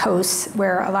look at the coasts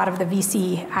where a lot of the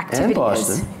VC activity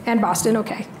is, and Boston,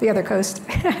 okay, the other coast,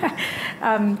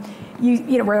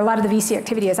 where a lot of the VC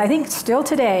activity is, I think still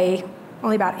today,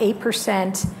 only about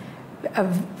 8% of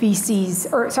VCs,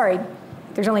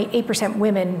 there's only 8%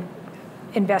 women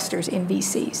investors in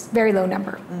VCs, very low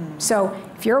number. So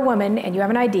if you're a woman and you have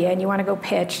an idea and you want to go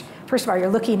pitch, first of all, you're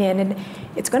looking in and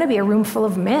it's going to be a room full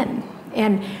of men.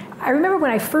 And I remember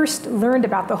when I first learned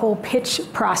about the whole pitch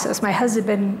process, my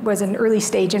husband was an early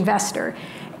stage investor.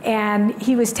 And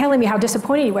he was telling me how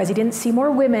disappointed he was. He didn't see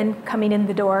more women coming in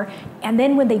the door. And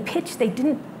then when they pitched, they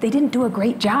didn't do a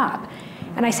great job.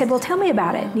 And I said, well, tell me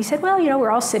about it. And he said, well, we're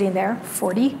all sitting there,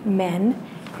 40 men,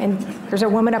 and there's a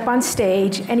woman up on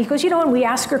stage. And he goes, and we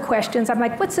ask her questions. I'm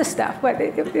like, what's this stuff?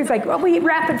 It's like, well, we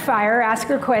rapid fire, ask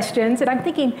her questions. And I'm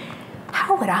thinking,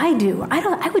 how would I do?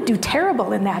 I would do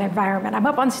terrible in that environment. I'm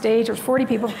up on stage, there's 40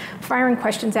 people firing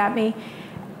questions at me.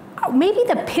 Maybe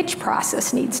the pitch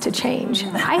process needs to change.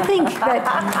 I think that,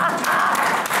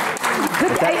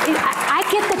 I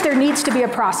get that there needs to be a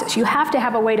process. You have to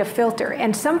have a way to filter.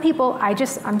 And some people,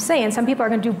 I'm saying, some people are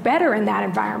going to do better in that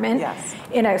environment,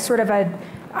 in a sort of a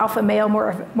alpha male,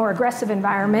 more aggressive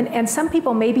environment, and some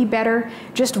people may be better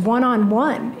just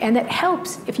one-on-one. And that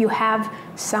helps if you have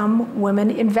some women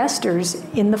investors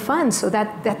in the fund, so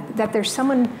that there's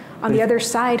someone on the other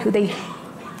side who they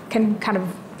can kind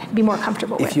of be more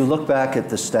comfortable with. If you look back at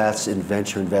the stats in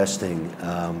venture investing,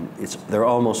 they're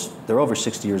over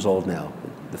 60 years old now.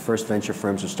 The first venture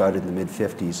firms were started in the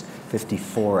mid-50s,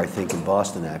 54, I think, in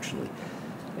Boston, actually.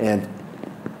 And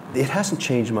it hasn't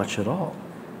changed much at all.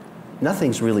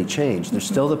 Nothing's really changed. There's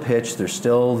still the pitch, there's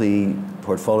still the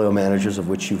portfolio managers of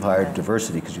which you've hired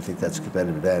diversity because you think that's a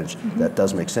competitive advantage. That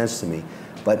does make sense to me.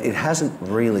 But it hasn't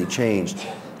really changed.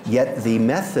 Yet the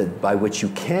method by which you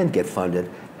can get funded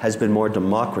has been more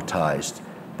democratized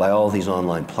by all these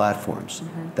online platforms.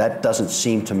 That doesn't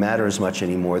seem to matter as much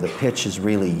anymore. The pitch is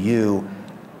really you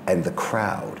and the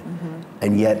crowd.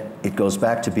 And yet it goes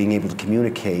back to being able to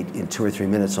communicate in 2 or 3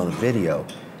 minutes on a video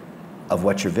of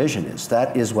what your vision is.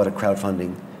 That is what a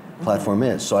crowdfunding platform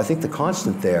is. So I think the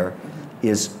constant there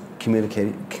is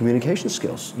communication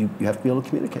skills. You have to be able to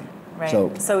communicate.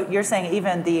 Right. So you're saying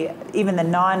even the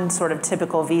non sort of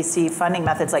typical VC funding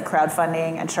methods like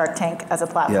crowdfunding and Shark Tank as a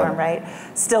platform, right,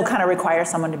 still kind of require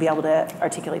someone to be able to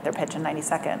articulate their pitch in 90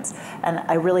 seconds. And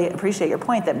I really appreciate your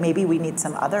point that maybe we need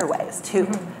some other ways too.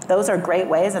 Those are great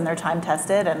ways and they're time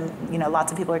tested and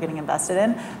lots of people are getting invested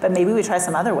in. But maybe we try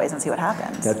some other ways and see what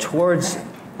happens. Now towards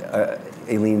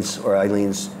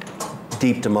Eileen's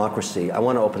deep democracy, I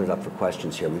want to open it up for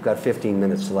questions here. We've got 15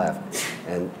 minutes left,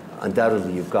 and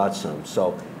undoubtedly you've got some.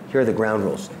 So here are the ground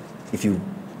rules. If you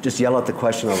just yell out the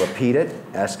question, I'll repeat it.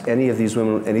 Ask any of these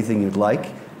women anything you'd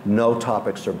like. No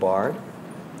topics are barred.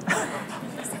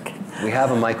 We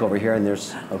have a mic over here, and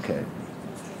there's, okay.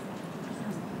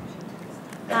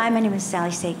 Hi, my name is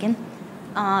Sally Sakin.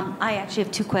 I actually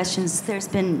have 2 questions. There's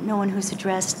been no one who's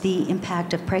addressed the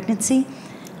impact of pregnancy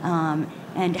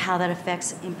and how that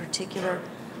affects, in particular,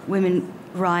 women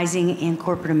rising in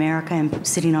corporate America and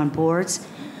sitting on boards.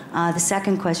 The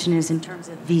second question is in terms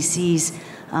of VCs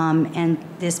and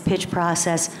this pitch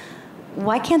process,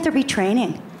 why can't there be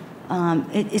training?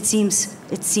 It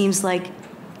seems like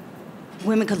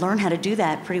women could learn how to do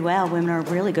that pretty well. Women are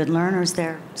really good learners.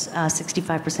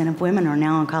 65% of women are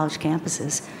now on college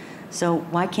campuses. So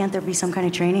why can't there be some kind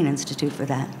of training institute for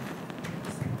that?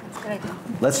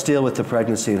 Let's deal with the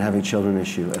pregnancy and having children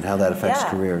issue and how that affects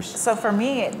careers. So for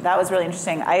me, that was really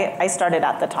interesting. I started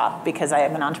at the top because I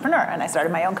am an entrepreneur and I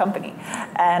started my own company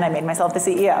and I made myself the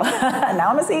CEO. Now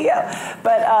I'm a CEO.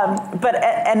 But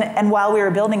while we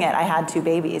were building it, I had 2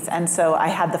 babies. And so I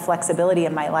had the flexibility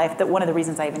in my life that one of the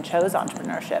reasons I even chose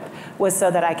entrepreneurship was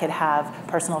so that I could have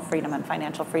personal freedom and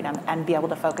financial freedom and be able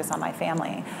to focus on my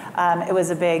family. It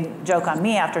was a big joke on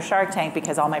me after Shark Tank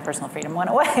because all my personal freedom went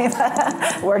away.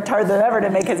 Worked harder than ever to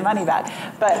make his money back.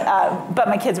 But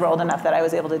my kids were old enough that I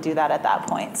was able to do that at that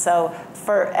point. So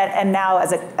and now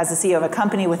as a CEO of a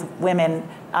company with women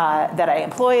that I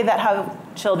employ that have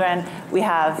children, we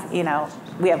have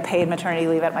paid maternity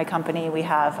leave at my company. We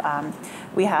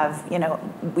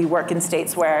work in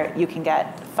states where you can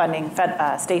get funding,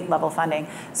 state level funding.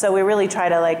 So we really try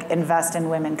to invest in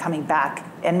women coming back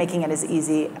and making it as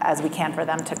easy as we can for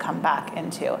them to come back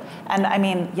into. And I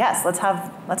mean, yes, let's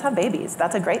have babies.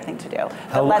 That's a great thing to do.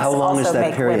 How long is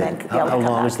that period? How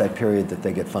long is that period that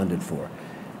they get funded for?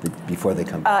 Before they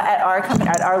come back? At our company,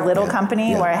 at our little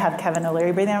company, where I have Kevin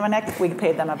O'Leary breathing on my neck, we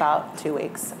paid them about 2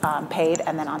 weeks paid,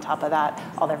 and then on top of that,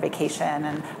 all their vacation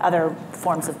and other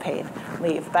forms of paid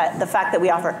leave. But the fact that we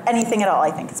offer anything at all,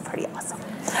 I think is pretty awesome.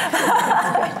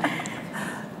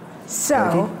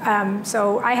 So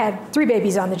I had 3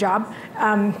 babies on the job,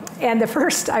 and the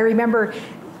first, I remember,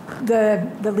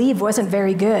 the leave wasn't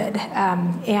very good,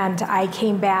 and I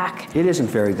came back. It isn't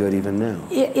very good even now.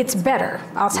 It's better,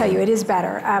 I'll tell you, it is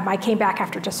better. I came back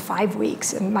after just 5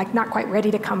 weeks and not quite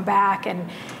ready to come back, and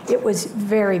it was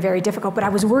very, very difficult, but I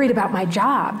was worried about my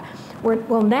job.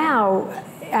 Well, now,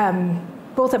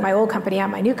 both at my old company and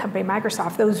my new company,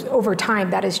 Microsoft, those over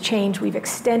time, that has changed. We've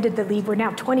extended the leave. We're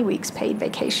now 20 weeks paid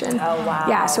vacation. Oh, wow.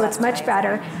 Yeah, so it's much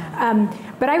better.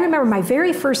 But I remember my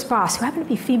very first boss, who happened to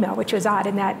be female, which was odd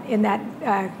in that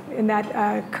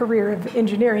career of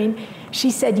engineering.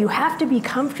 She said, "You have to be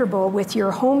comfortable with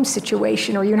your home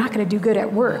situation, or you're not going to do good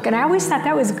at work." And I always thought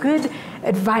that was good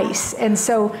advice. And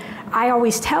so I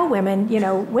always tell women,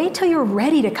 wait till you're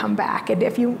ready to come back. And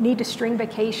if you need to string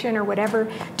vacation or whatever,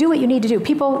 do what you need to do.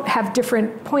 People have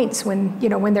different points when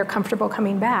they're comfortable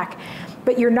coming back.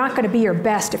 But you're not going to be your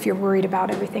best if you're worried about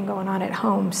everything going on at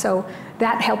home. So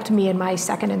that helped me in my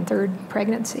 2nd and 3rd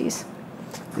pregnancies.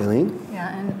 Eileen?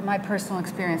 Yeah, and my personal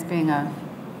experience being a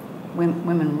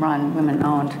women-run,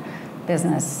 women-owned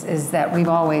business is that we've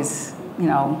always,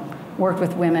 worked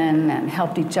with women and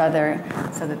helped each other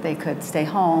so that they could stay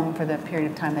home for the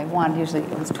period of time they wanted. Usually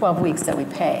it was 12 weeks that we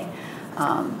pay.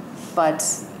 But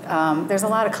there's a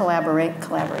lot of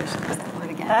collaboration, is that word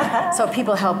again. So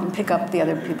people help and pick up the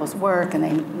other people's work and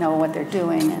they know what they're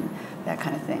doing. And that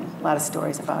kind of thing. A lot of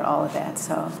stories about all of that.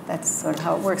 So that's sort of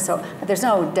how it works. So there's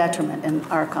no detriment in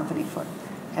our company for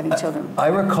having children. I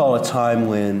recall a time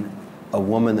when a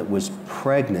woman that was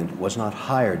pregnant was not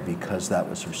hired because that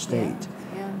was her state.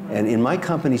 Yeah. And in my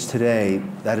companies today,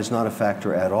 that is not a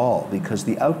factor at all, because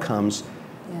the outcomes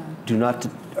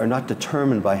are not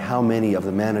determined by how many of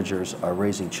the managers are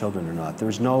raising children or not.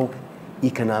 There's no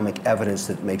economic evidence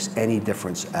that makes any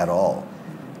difference at all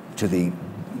to the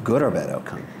good or bad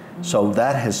outcome. So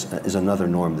that is another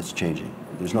norm that's changing.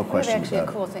 There's no question about it. We have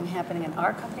actually a cool thing happening in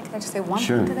our company. Can I just say one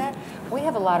Sure. thing to that? We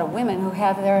have a lot of women who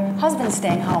have their husbands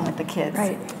staying home with the kids.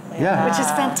 Right. Yeah. Which is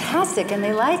fantastic, and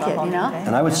they like it, you know?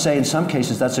 And I would say in some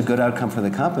cases that's a good outcome for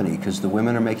the company because the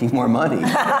women are making more money.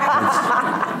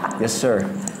 Yes, sir.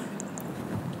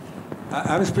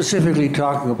 I'm specifically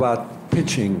talking about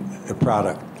pitching a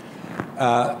product.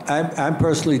 I'm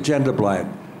personally gender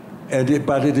blind,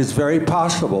 but it is very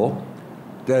possible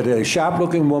that a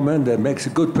sharp-looking woman that makes a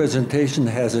good presentation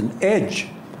has an edge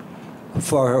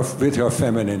with her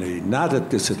femininity, not a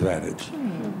disadvantage.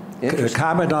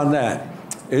 Comment on that.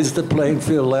 Is the playing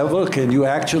field level? Can you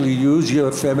actually use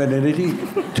your femininity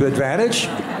to advantage?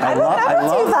 I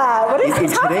love that. What is he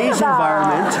in talking today's about?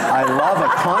 environment, I love a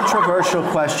controversial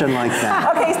question like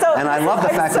that. Okay, so and I love the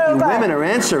fact that you women are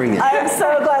answering it. I'm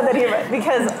so glad that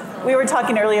because we were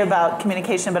talking earlier about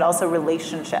communication, but also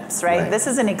relationships, right? This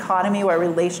is an economy where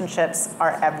relationships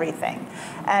are everything.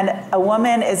 And a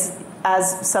woman is,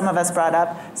 as some of us brought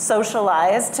up,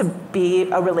 socialized to be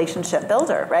a relationship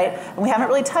builder, right? And we haven't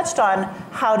really touched on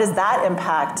how does that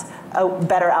impact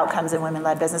better outcomes in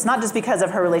women-led business, not just because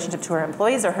of her relationship to her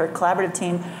employees or her collaborative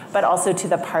team, but also to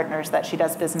the partners that she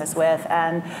does business with,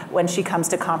 and when she comes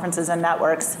to conferences and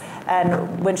networks,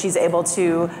 and when she's able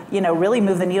to, really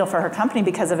move the needle for her company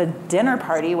because of a dinner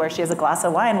party where she has a glass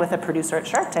of wine with a producer at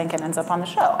Shark Tank and ends up on the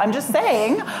show. I'm just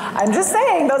saying,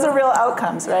 those are real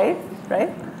outcomes, right? Right?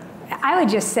 I would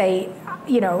just say,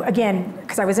 again,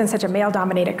 because I was in such a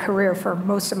male-dominated career for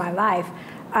most of my life,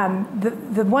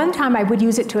 the one time I would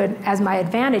use it as my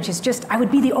advantage is just I would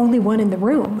be the only one in the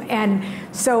room. And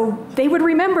so they would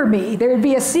remember me. There would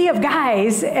be a sea of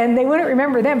guys, and they wouldn't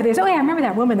remember them, but they'd say, oh yeah, I remember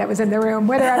that woman that was in the room.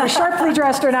 Whether I was sharply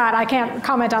dressed or not, I can't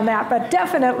comment on that, but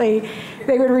definitely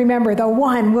they would remember the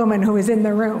one woman who was in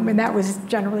the room, and that was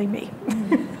generally me.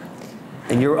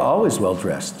 And you're always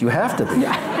well-dressed. You have to be.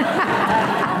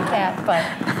 But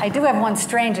I do have one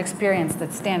strange experience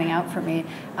that's standing out for me.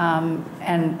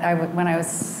 When I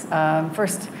was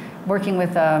first working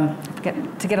with to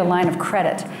get a line of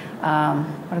credit,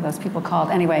 what are those people called?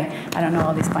 Anyway, I don't know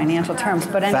all these financial terms,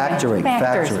 but anyway,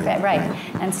 factoring. Right.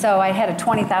 And so I had a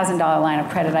 $20,000 line of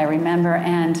credit, I remember,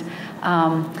 and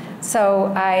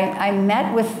so I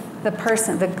met with the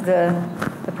person,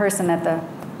 the person at the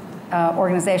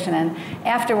organization, and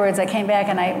afterwards I came back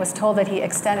and I was told that he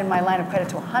extended my line of credit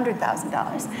to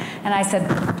 $100,000. And I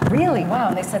said, really? Wow.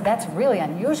 And they said, that's really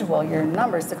unusual, your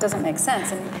numbers, that doesn't make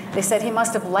sense. And they said, he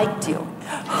must have liked you. So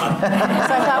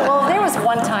I thought, well, there was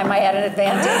one time I had an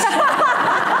advantage.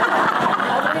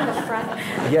 Over in the front.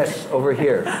 Yes, over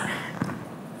here.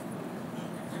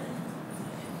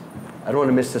 I don't want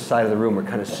to miss this side of the room. We're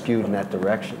kind of skewed in that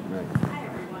direction. Right.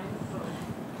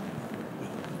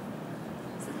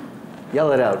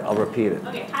 Yell it out. I'll repeat it.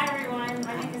 Okay. Hi, everyone.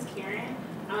 My name is Karen.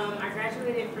 I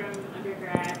graduated from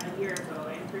undergrad a year ago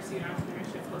and pursued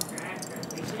entrepreneurship post-grad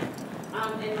graduation.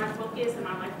 And my focus and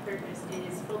my life purpose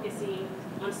is focusing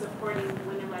on supporting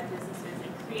women-led businesses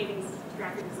and creating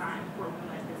graphic design for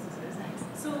women-led businesses.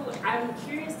 So I'm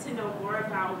curious to know more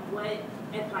about what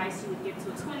advice you would give to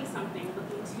a 20-something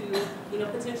looking to,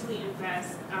 potentially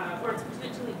invest or to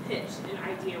potentially pitch an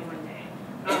idea one day.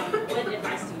 What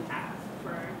advice do you have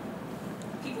for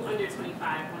people under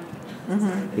 25?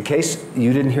 In case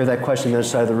you didn't hear that question on the other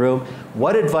side of the room,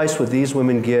 what advice would these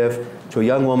women give to a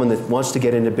young woman that wants to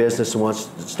get into business and wants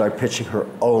to start pitching her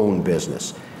own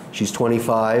business? She's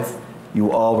 25.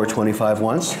 You all were 25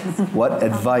 once. What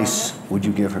advice would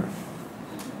you give her?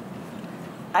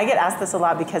 I get asked this a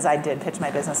lot because I did pitch my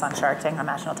business on Shark Tank on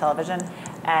national television.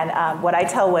 And what I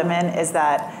tell women is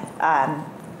that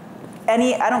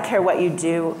I don't care what you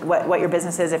do, what your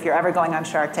business is, if you're ever going on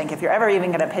Shark Tank, if you're ever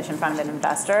even going to pitch in front of an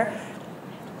investor,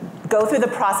 go through the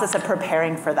process of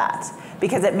preparing for that,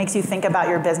 because it makes you think about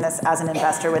your business as an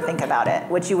investor would think about it,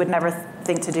 which you would never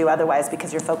think to do otherwise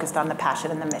because you're focused on the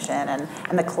passion and the mission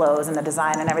and the close and the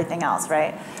design and everything else,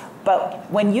 right? But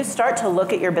when you start to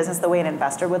look at your business the way an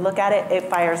investor would look at it,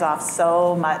 it fires off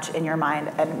so much in your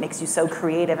mind and it makes you so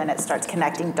creative, and it starts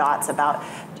connecting dots about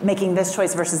making this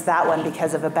choice versus that one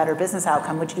because of a better business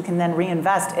outcome, which you can then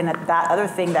reinvest in that other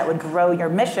thing that would grow your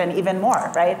mission even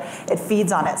more, right? It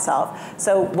feeds on itself.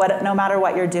 So no matter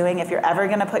what you're doing, if you're ever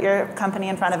gonna put your company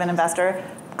in front of an investor,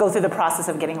 go through the process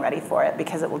of getting ready for it,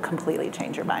 because it will completely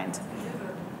change your mind.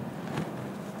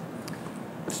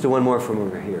 Let's do one more from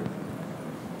over here.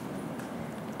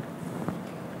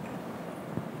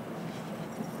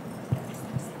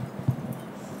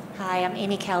 Hi, I'm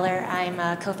Amy Keller. I'm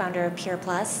a co-founder of Pure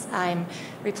Plus. I'm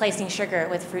replacing sugar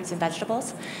with fruits and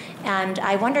vegetables. And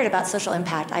I wondered about social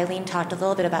impact. Eileen talked a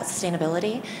little bit about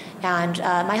sustainability. And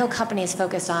my whole company is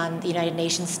focused on the United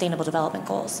Nations Sustainable Development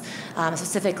Goals,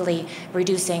 specifically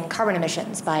reducing carbon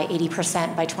emissions by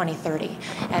 80% by 2030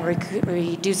 and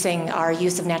reducing our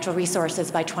use of natural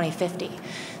resources by 2050.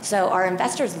 So are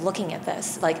investors looking at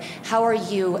this? Like, how are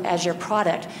you, as your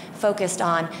product, focused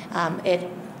on it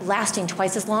lasting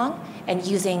twice as long and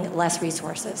using less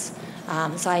resources?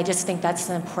 So I just think that's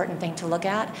an important thing to look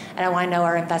at, and I want to know,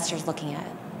 are investors looking at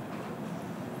it?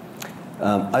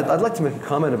 I'd like to make a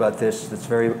comment about this that's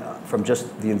very, from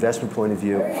just the investment point of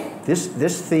view.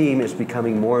 This theme is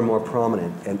becoming more and more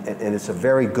prominent, and it's a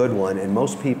very good one, and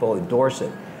most people endorse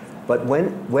it. But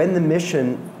when the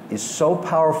mission is so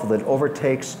powerful that it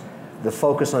overtakes the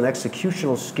focus on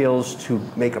executional skills to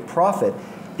make a profit,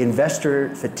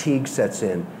 investor fatigue sets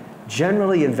in.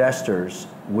 Generally, investors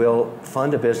will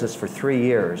fund a business for 3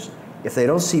 years. If they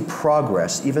don't see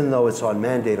progress, even though it's on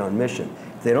mandate, on mission,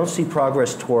 if they don't see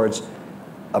progress towards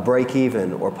a break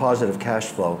even or positive cash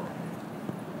flow,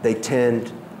 they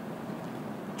tend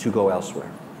to go elsewhere.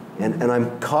 And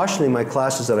I'm cautioning my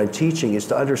classes that I'm teaching is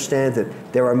to understand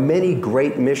that there are many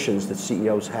great missions that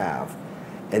CEOs have,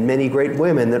 and many great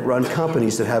women that run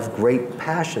companies that have great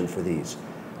passion for these.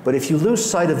 But if you lose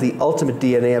sight of the ultimate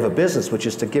DNA of a business, which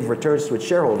is to give returns to its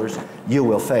shareholders, you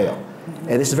will fail.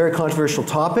 And it's a very controversial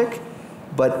topic,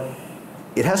 but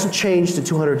it hasn't changed in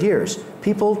 200 years.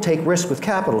 People take risk with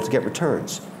capital to get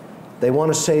returns. They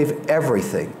want to save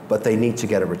everything, but they need to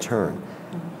get a return.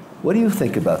 What do you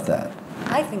think about that?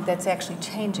 I think that's actually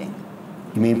changing.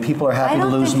 You mean people are happy to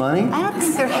lose money? I don't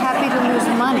think they're happy to lose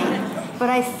money, but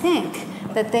I think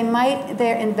that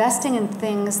they're investing in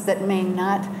things that may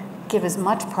not give as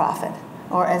much profit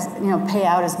or pay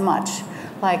out as much,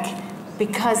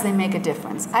 because they make a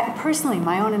difference. Personally,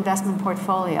 my own investment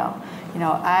portfolio,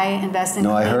 I invest in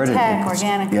clean tech,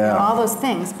 organic, all those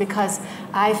things because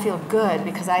I feel good,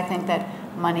 because I think that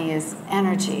money is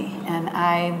energy, and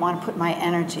I want to put my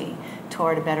energy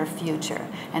toward a better future.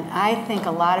 And I think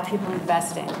a lot of people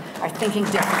investing are thinking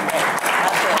differently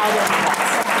about how to invest.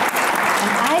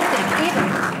 And I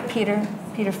think even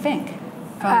Peter Fink,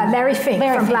 Larry Fink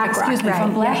from BlackRock. Excuse me,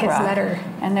 from BlackRock. Yeah, his letter.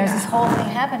 And there's this whole thing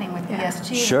happening with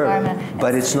ESG. Sure,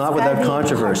 but it's not without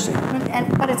controversy.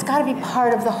 But it's got to be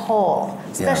part of the whole,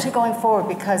 especially going forward,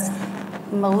 because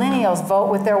millennials vote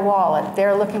with their wallet.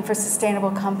 They're looking for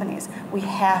sustainable companies. We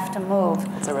have to move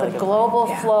the global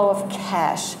flow of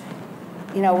cash.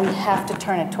 We have to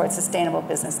turn it towards sustainable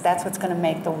business. That's what's going to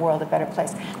make the world a better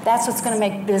place. That's what's going to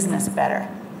make business better.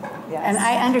 Yes. And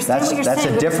I understand what you're saying.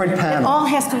 That's a different panel. It all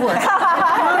has to work. It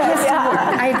all has to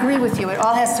work. I agree with you. It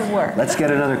all has to work. Let's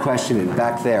get another question in,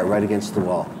 back there, right against the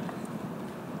wall.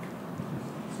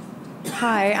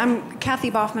 Hi, I'm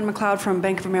Kathy Boffman-McLeod from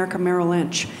Bank of America Merrill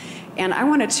Lynch. And I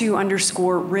wanted to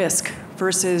underscore risk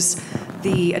versus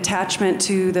the attachment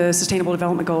to the Sustainable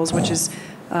Development Goals, which is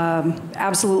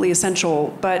absolutely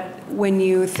essential. But when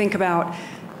you think about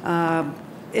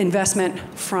investment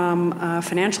from a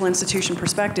financial institution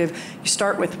perspective, you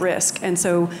start with risk. And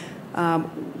so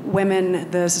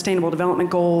women, the Sustainable Development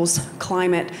Goals,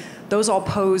 climate, those all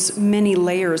pose many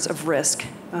layers of risk,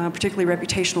 particularly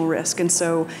reputational risk. And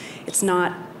so it's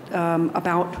not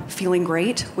about feeling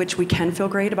great, which we can feel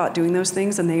great about doing those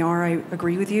things, and they are, I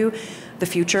agree with you, the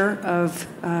future of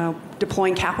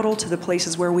deploying capital to the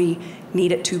places where we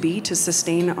need it to be to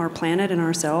sustain our planet and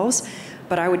ourselves.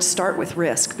 But I would start with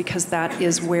risk, because that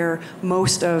is where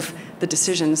most of the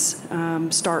decisions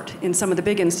start in some of the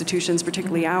big institutions,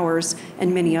 particularly ours,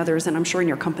 and many others, and I'm sure in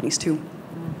your companies too.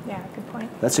 Yeah, good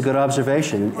point. That's a good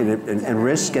observation. And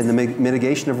risk and the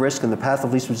mitigation of risk and the path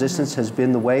of least resistance has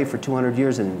been the way for 200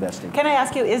 years in investing. Can I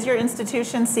ask you, is your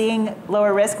institution seeing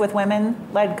lower risk with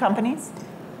women-led companies?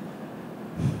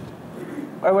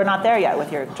 Or we're not there yet with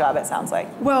your job, it sounds like.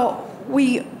 Well,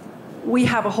 we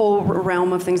have a whole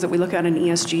realm of things that we look at in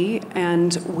ESG,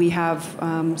 and we have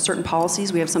certain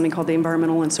policies. We have something called the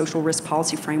Environmental and Social Risk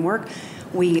Policy Framework.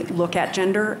 We look at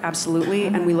gender, absolutely,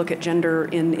 and we look at gender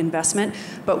in investment,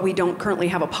 but we don't currently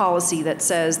have a policy that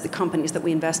says the companies that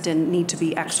we invest in need to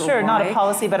be X or Y. Sure, not a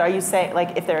policy, but are you saying,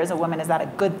 like, if there is a woman, is that a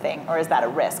good thing, or is that a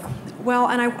risk? Well,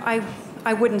 and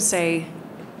I wouldn't say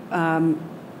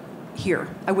here.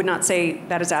 I would not say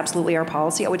that is absolutely our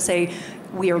policy. I would say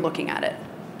we are looking at it.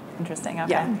 Interesting,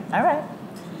 okay. Yeah. All right.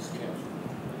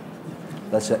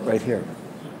 That's it right here.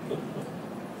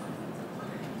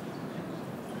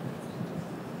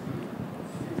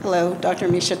 Hello, Dr.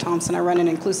 Misha Thompson. I run an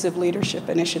inclusive leadership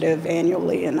initiative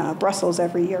annually in Brussels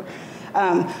every year.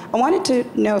 I wanted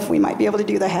to know if we might be able to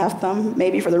do the half thumb,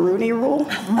 maybe for the Rooney Rule,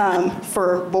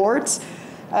 for boards,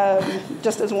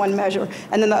 just as one measure.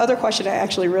 And then the other question I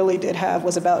actually really did have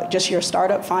was about just your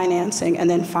startup financing and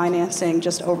then financing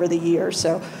just over the years.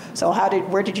 So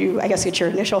where did you, I guess, get your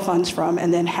initial funds from,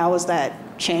 and then how has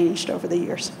that changed over the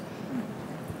years?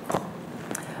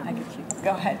 Go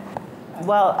ahead.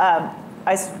 Well,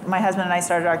 my husband and I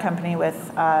started our company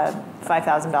with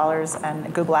 $5,000 and a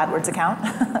Google AdWords account,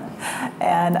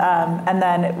 and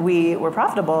then we were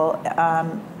profitable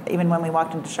even when we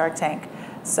walked into Shark Tank.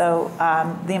 So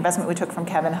the investment we took from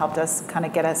Kevin helped us kind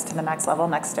of get us to the next level,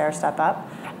 next step up,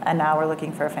 and now we're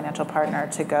looking for a financial partner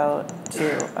to go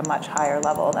to a much higher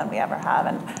level than we ever have.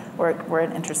 And we're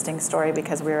an interesting story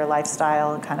because we were a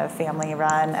lifestyle and kind of family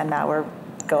run, and now we're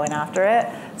going after it.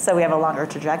 So we have a longer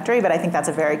trajectory, but I think that's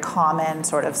a very common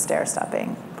sort of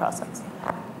stair-stepping process.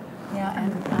 Yeah,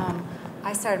 and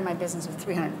I started my business with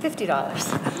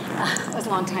 $350. It was a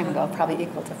long time ago, probably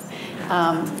equal to.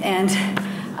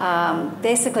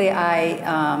 Basically,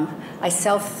 I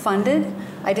self-funded.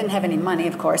 I didn't have any money,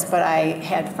 of course, but I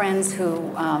had friends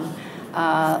who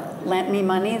lent me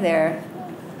money. They're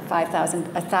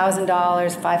 $1,000,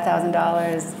 $5,000,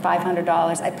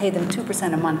 $500. I paid them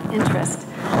 2% a month interest.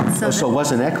 So it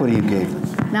wasn't equity you gave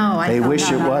them? No, They wish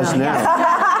it was now. Yeah.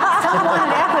 Some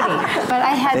wanted equity, but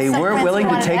I had. They some weren't friends willing who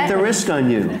to wanted take the equity. risk on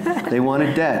you. They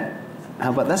wanted debt.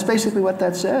 How about that's basically what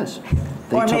that says.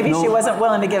 They Or took maybe she wasn't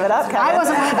willing to give it up, Kevin. I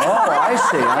wasn't. Oh, I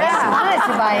see. I wanted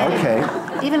to buy it.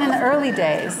 Okay. Even in the early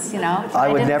days, you know. I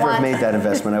would didn't never have want- made that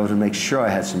investment. I would have made sure I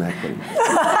had some equity.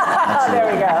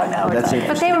 There we go. No, That's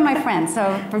But they were my friends,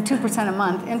 so for 2% a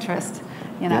month interest,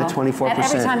 you know. Yeah, 24%. And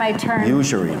every time I turned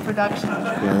Usury. production.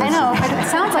 that's I know, but it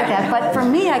sounds like that. But for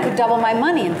me, I could double my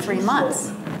money in 3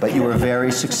 months. But you were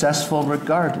very successful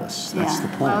regardless. That's the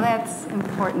point. Well, that's an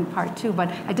important part too.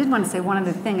 But I did want to say one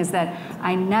other thing is that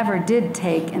I never did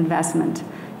take investment.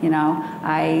 You know,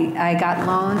 I got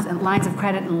loans and lines of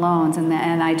credit and loans, and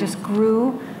I just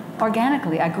grew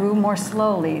organically. I grew more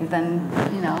slowly than,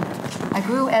 you know, I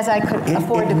grew as I could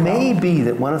afford to grow. It may be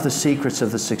that one of the secrets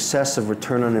of the success of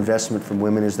return on investment from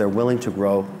women is they're willing to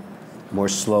grow more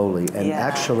slowly. And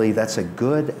actually, that's a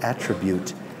good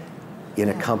attribute in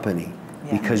a company.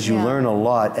 Because you learn a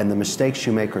lot, and the mistakes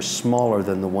you make are smaller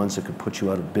than the ones that could put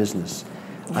you out of business.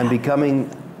 I'm becoming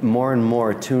more and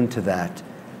more attuned to that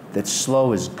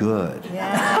slow is good. Excellent.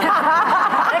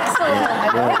 I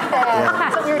like that.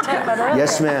 That's what we were talking about earlier.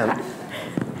 Yes, ma'am.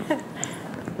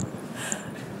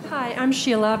 Hi, I'm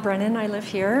Sheila Brennan. I live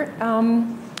here.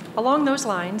 Along those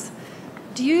lines,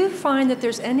 do you find that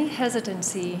there's any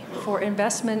hesitancy for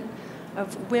investment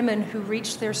of women who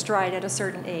reach their stride at a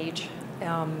certain age?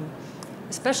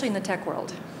 Especially in the tech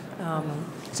world.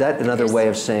 Is that another way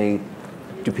of saying,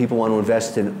 do people want to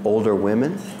invest in older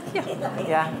women?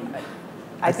 Yeah.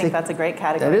 I think that's a great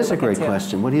category. That is to a look great into.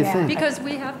 question. What do you think? Because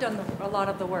we have done a lot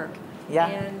of the work. Yeah.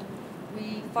 And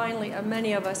we finally,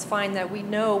 many of us find that we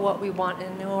know what we want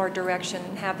and know our direction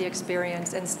and have the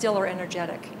experience and still are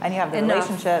energetic. And you have the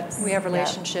relationships. We have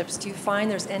relationships. Do you find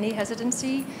there's any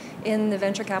hesitancy in the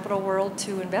venture capital world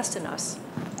to invest in us?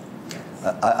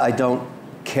 I don't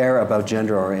care about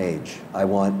gender or age. I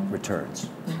want returns.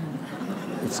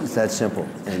 It's that simple.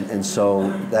 And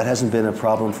so that hasn't been a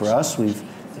problem for us. We've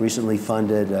recently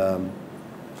funded a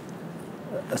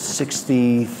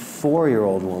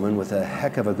 64-year-old woman with a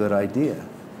heck of a good idea.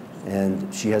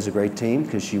 And she has a great team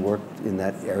because she worked in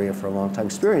that area for a long time.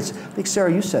 Experience, I think,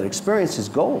 Sara, you said experience is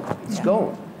gold. It's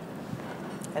gold.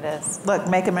 It is. Look,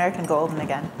 make American golden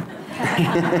again.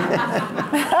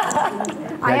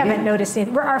 I haven't noticed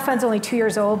anything. Our fund's only 2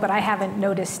 years old, but I haven't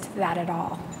noticed that at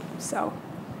all. So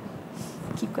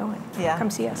keep going. Yeah. Come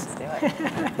see us. Let's do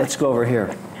it. Let's go over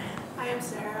here. Hi, I'm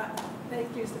Sara.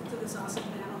 Thank you to this awesome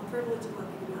panel. Privilege of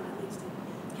working with you on at least.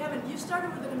 Kevin, you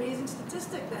started with an amazing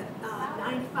statistic that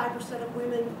 95% of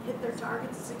women hit their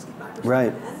targets, 65%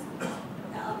 Right. of men.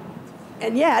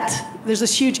 And yet, there's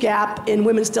this huge gap in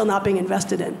women still not being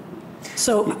invested in.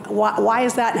 So why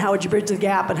is that, and how would you bridge the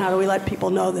gap, and how do we let people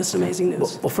know this amazing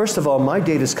news? Well, first of all, my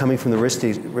data is coming from the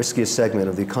riskiest segment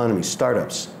of the economy,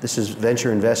 startups. This is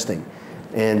venture investing.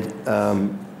 And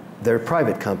they're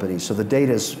private companies, so the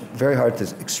data is very hard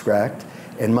to extract.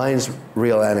 And mine is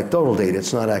real anecdotal data.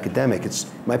 It's not academic. It's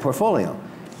my portfolio.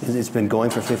 It's been going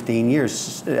for 15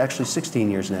 years, actually 16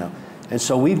 years now. And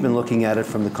so we've been looking at it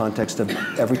from the context of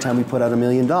every time we put out $1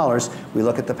 million, we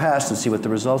look at the past and see what the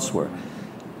results were.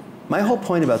 My whole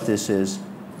point about this is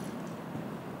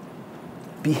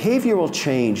behavioral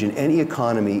change in any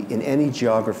economy, in any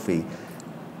geography,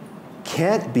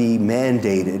 can't be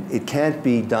mandated. It can't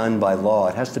be done by law.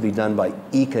 It has to be done by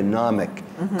economic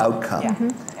outcome.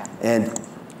 Yeah. And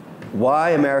why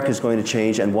America is going to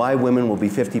change and why women will be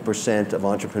 50% of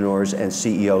entrepreneurs and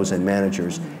CEOs and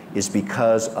managers is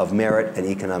because of merit and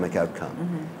economic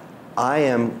outcome. I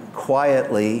am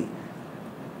quietly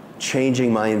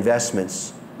changing my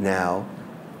investments now.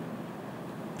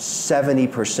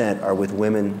 70% are with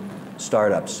women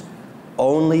startups,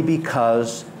 only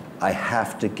because I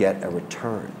have to get a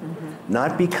return.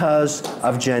 Not because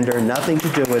of gender, nothing to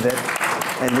do with it.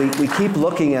 And we keep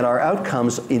looking at our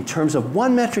outcomes in terms of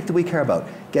one metric that we care about,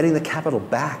 getting the capital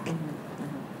back.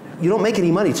 You don't make any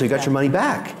money until you got your money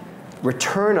back.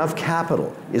 Return of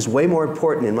capital is way more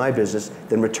important in my business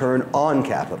than return on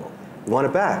capital. You want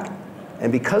it back.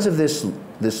 And because of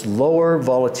this lower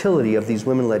volatility of these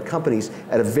women-led companies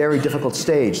at a very difficult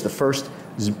stage, the first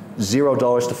 $0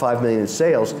 to $5 million in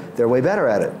sales, they're way better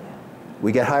at it.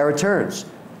 We get higher returns.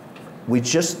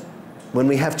 When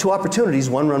we have two opportunities,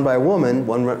 one run by a woman,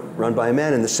 one run by a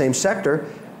man in the same sector,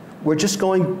 we're just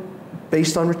going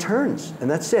based on returns,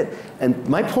 and that's it. And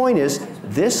my point is,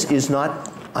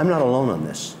 I'm not alone on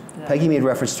this. Yeah. Peggy made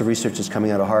reference to research that's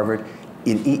coming out of Harvard.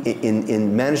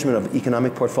 In management of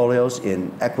economic portfolios,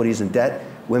 in equities and debt,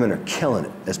 women are killing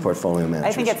it as portfolio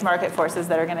managers. I think it's market forces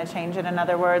that are going to change it. In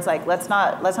other words, like let's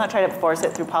not try to force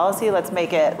it through policy. Let's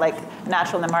make it like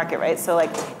natural in the market, right? So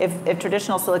like if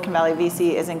traditional Silicon Valley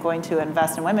VC isn't going to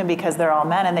invest in women because they're all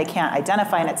men and they can't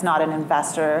identify and it's not an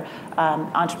investor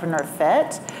entrepreneur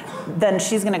fit, then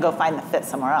she's going to go find the fit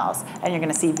somewhere else, and you're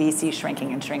going to see VC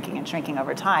shrinking and shrinking and shrinking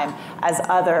over time as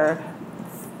other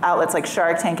outlets like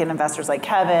Shark Tank and investors like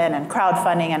Kevin and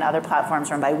crowdfunding and other platforms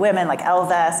run by women like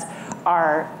Elvest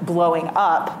are blowing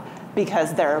up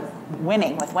because they're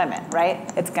winning with women,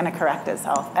 right? It's going to correct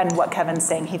itself. And what Kevin's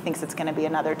saying, he thinks it's going to be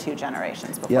another 2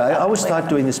 generations before. Yeah, I always thought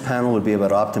doing this panel would be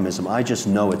about optimism. I just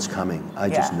know it's coming. I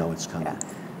just know it's coming. Yeah.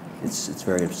 It's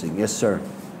very interesting. Yes, sir.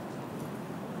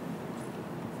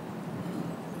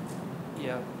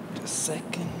 Yeah, just a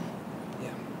second.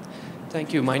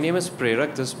 Thank you. My name is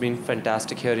Prerak. This has been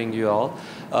fantastic hearing you all.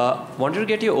 Wanted to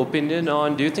get your opinion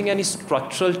on, do you think any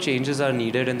structural changes are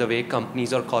needed in the way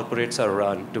companies or corporates are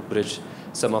run to bridge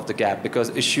some of the gap? Because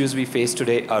issues we face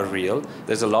today are real.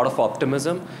 There's a lot of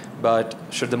optimism, but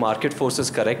should the market forces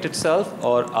correct itself,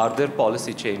 or are there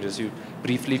policy changes? You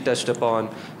briefly touched upon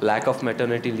lack of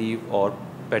maternity leave or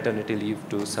paternity leave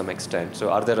to some extent. So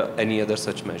are there any other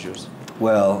such measures?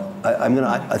 Well,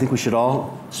 I think we should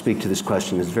all speak to this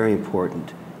question. It's very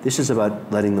important. This is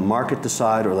about letting the market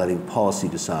decide or letting policy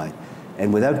decide.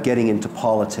 And without getting into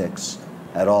politics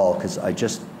at all, because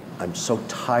I'm so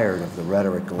tired of the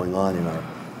rhetoric going on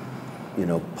in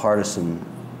our, partisan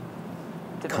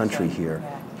country here.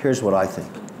 Here's what I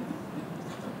think.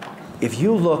 If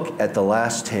you look at the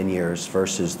last 10 years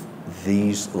versus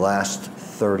these last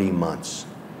 30 months,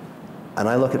 and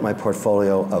I look at my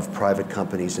portfolio of private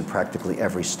companies in practically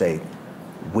every state,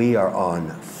 we are on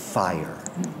fire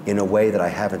in a way that I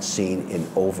haven't seen in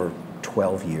over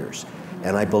 12 years.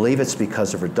 And I believe it's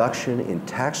because of reduction in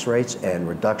tax rates and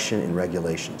reduction in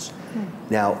regulations.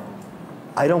 Now,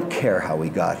 I don't care how we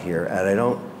got here,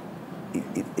 and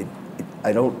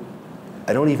I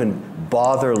don't even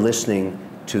bother listening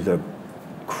to the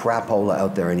crapola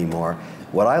out there anymore.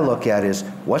 What I look at is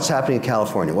what's happening in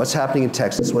California, what's happening in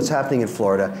Texas, what's happening in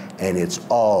Florida, and it's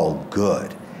all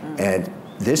good. And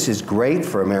this is great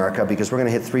for America because we're going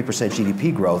to hit 3%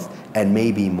 GDP growth and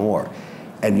maybe more.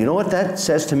 And you know what that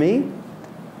says to me?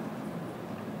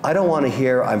 I don't want to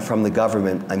hear I'm from the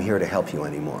government, I'm here to help you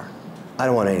anymore. I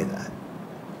don't want any of that.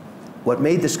 What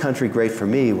made this country great for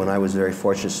me when I was very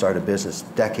fortunate to start a business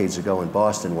decades ago in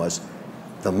Boston was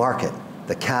the market,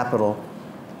 the capital,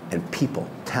 and people,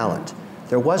 talent.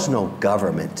 There was no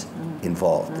government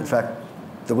involved. In fact,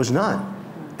 there was none.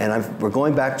 And we're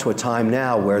going back to a time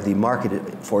now where the market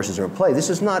forces are in play. This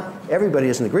is not, everybody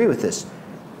doesn't agree with this.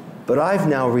 But I've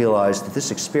now realized that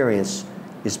this experience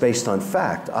is based on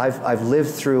fact. I've lived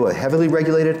through a heavily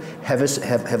regulated,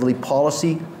 heavily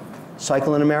policy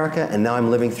cycle in America, and now I'm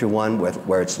living through one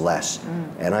where it's less.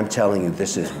 And I'm telling you,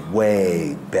 this is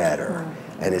way better.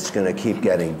 And it's going to keep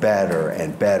getting better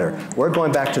and better. We're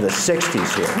going back to the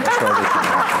 60s here. That's where everything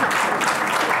happened.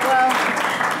 Well,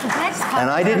 next and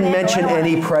I didn't mention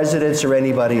any presidents or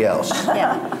anybody else.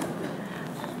 Yeah.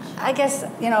 I guess,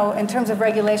 you know, in terms of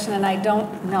regulation, and I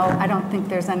don't think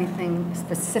there's anything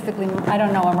specifically, I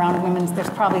don't know around women's, there's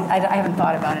probably, I haven't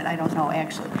thought about it, I don't know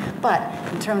actually. But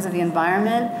in terms of the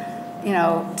environment, you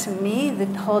know, to me, the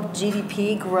whole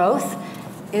GDP growth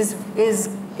is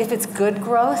if it's good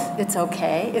growth, it's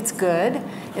okay, it's good,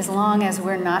 as long as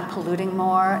we're not polluting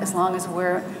more, as long as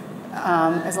we're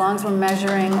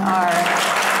measuring our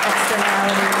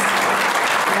externalities,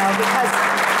 you know, because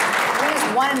we use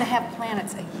 1.5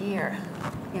 planets a year,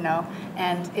 you know,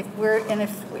 and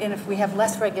if we have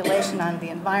less regulation on the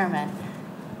environment,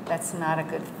 that's not a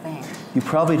good thing. You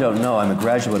probably don't know I'm a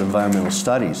graduate of environmental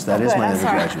studies. That is my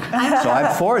undergraduate. So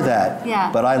I'm for that,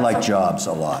 but I like jobs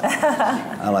a lot.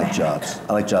 I like jobs.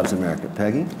 I like jobs in America.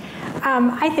 Peggy?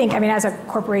 I think, as a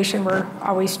corporation, we're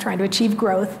always trying to achieve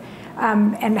growth.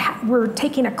 And we're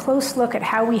taking a close look at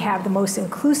how we have the most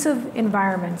inclusive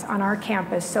environments on our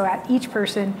campus so that each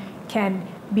person can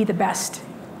be the best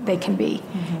they can be.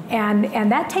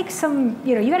 And that takes some,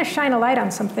 you got to shine a light on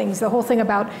some things. The whole thing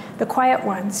about the quiet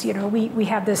ones, we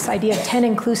have this idea of 10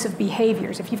 inclusive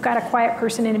behaviors. If you've got a quiet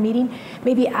person in a meeting,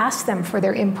 maybe ask them for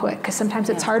their input, because sometimes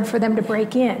it's hard for them to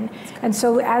break in. And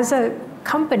so as a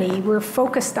company, we're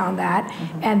focused on that,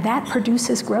 and that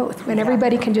produces growth. When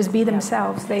everybody can just be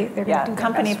themselves, they're going to do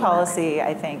company policy,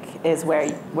 I think, is where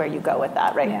you go with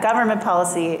that, right? Yeah. Government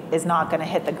policy is not going to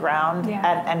hit the ground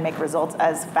and make results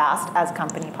as fast as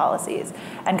company policies.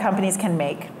 And companies can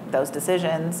make those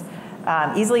decisions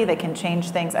easily. They can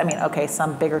change things. Okay,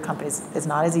 some bigger companies, it's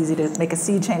not as easy to make a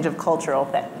sea change of cultural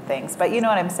things, but you know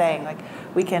what I'm saying? Like,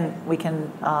 we can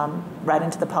write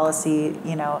into the policy,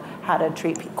 how to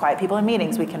treat quiet people in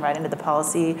meetings. We can write into the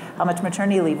policy how much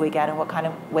maternity leave we get and what kind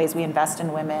of ways we invest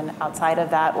in women outside of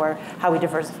that, or how we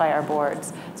diversify our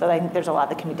boards. So I think there's a lot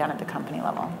that can be done at the company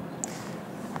level.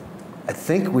 I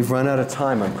think we've run out of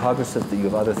time. I'm cognizant that you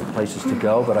have other places to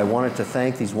go, but I wanted to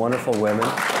thank these wonderful women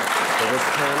for this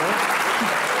panel.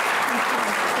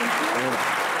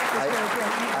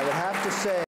 I would have to say,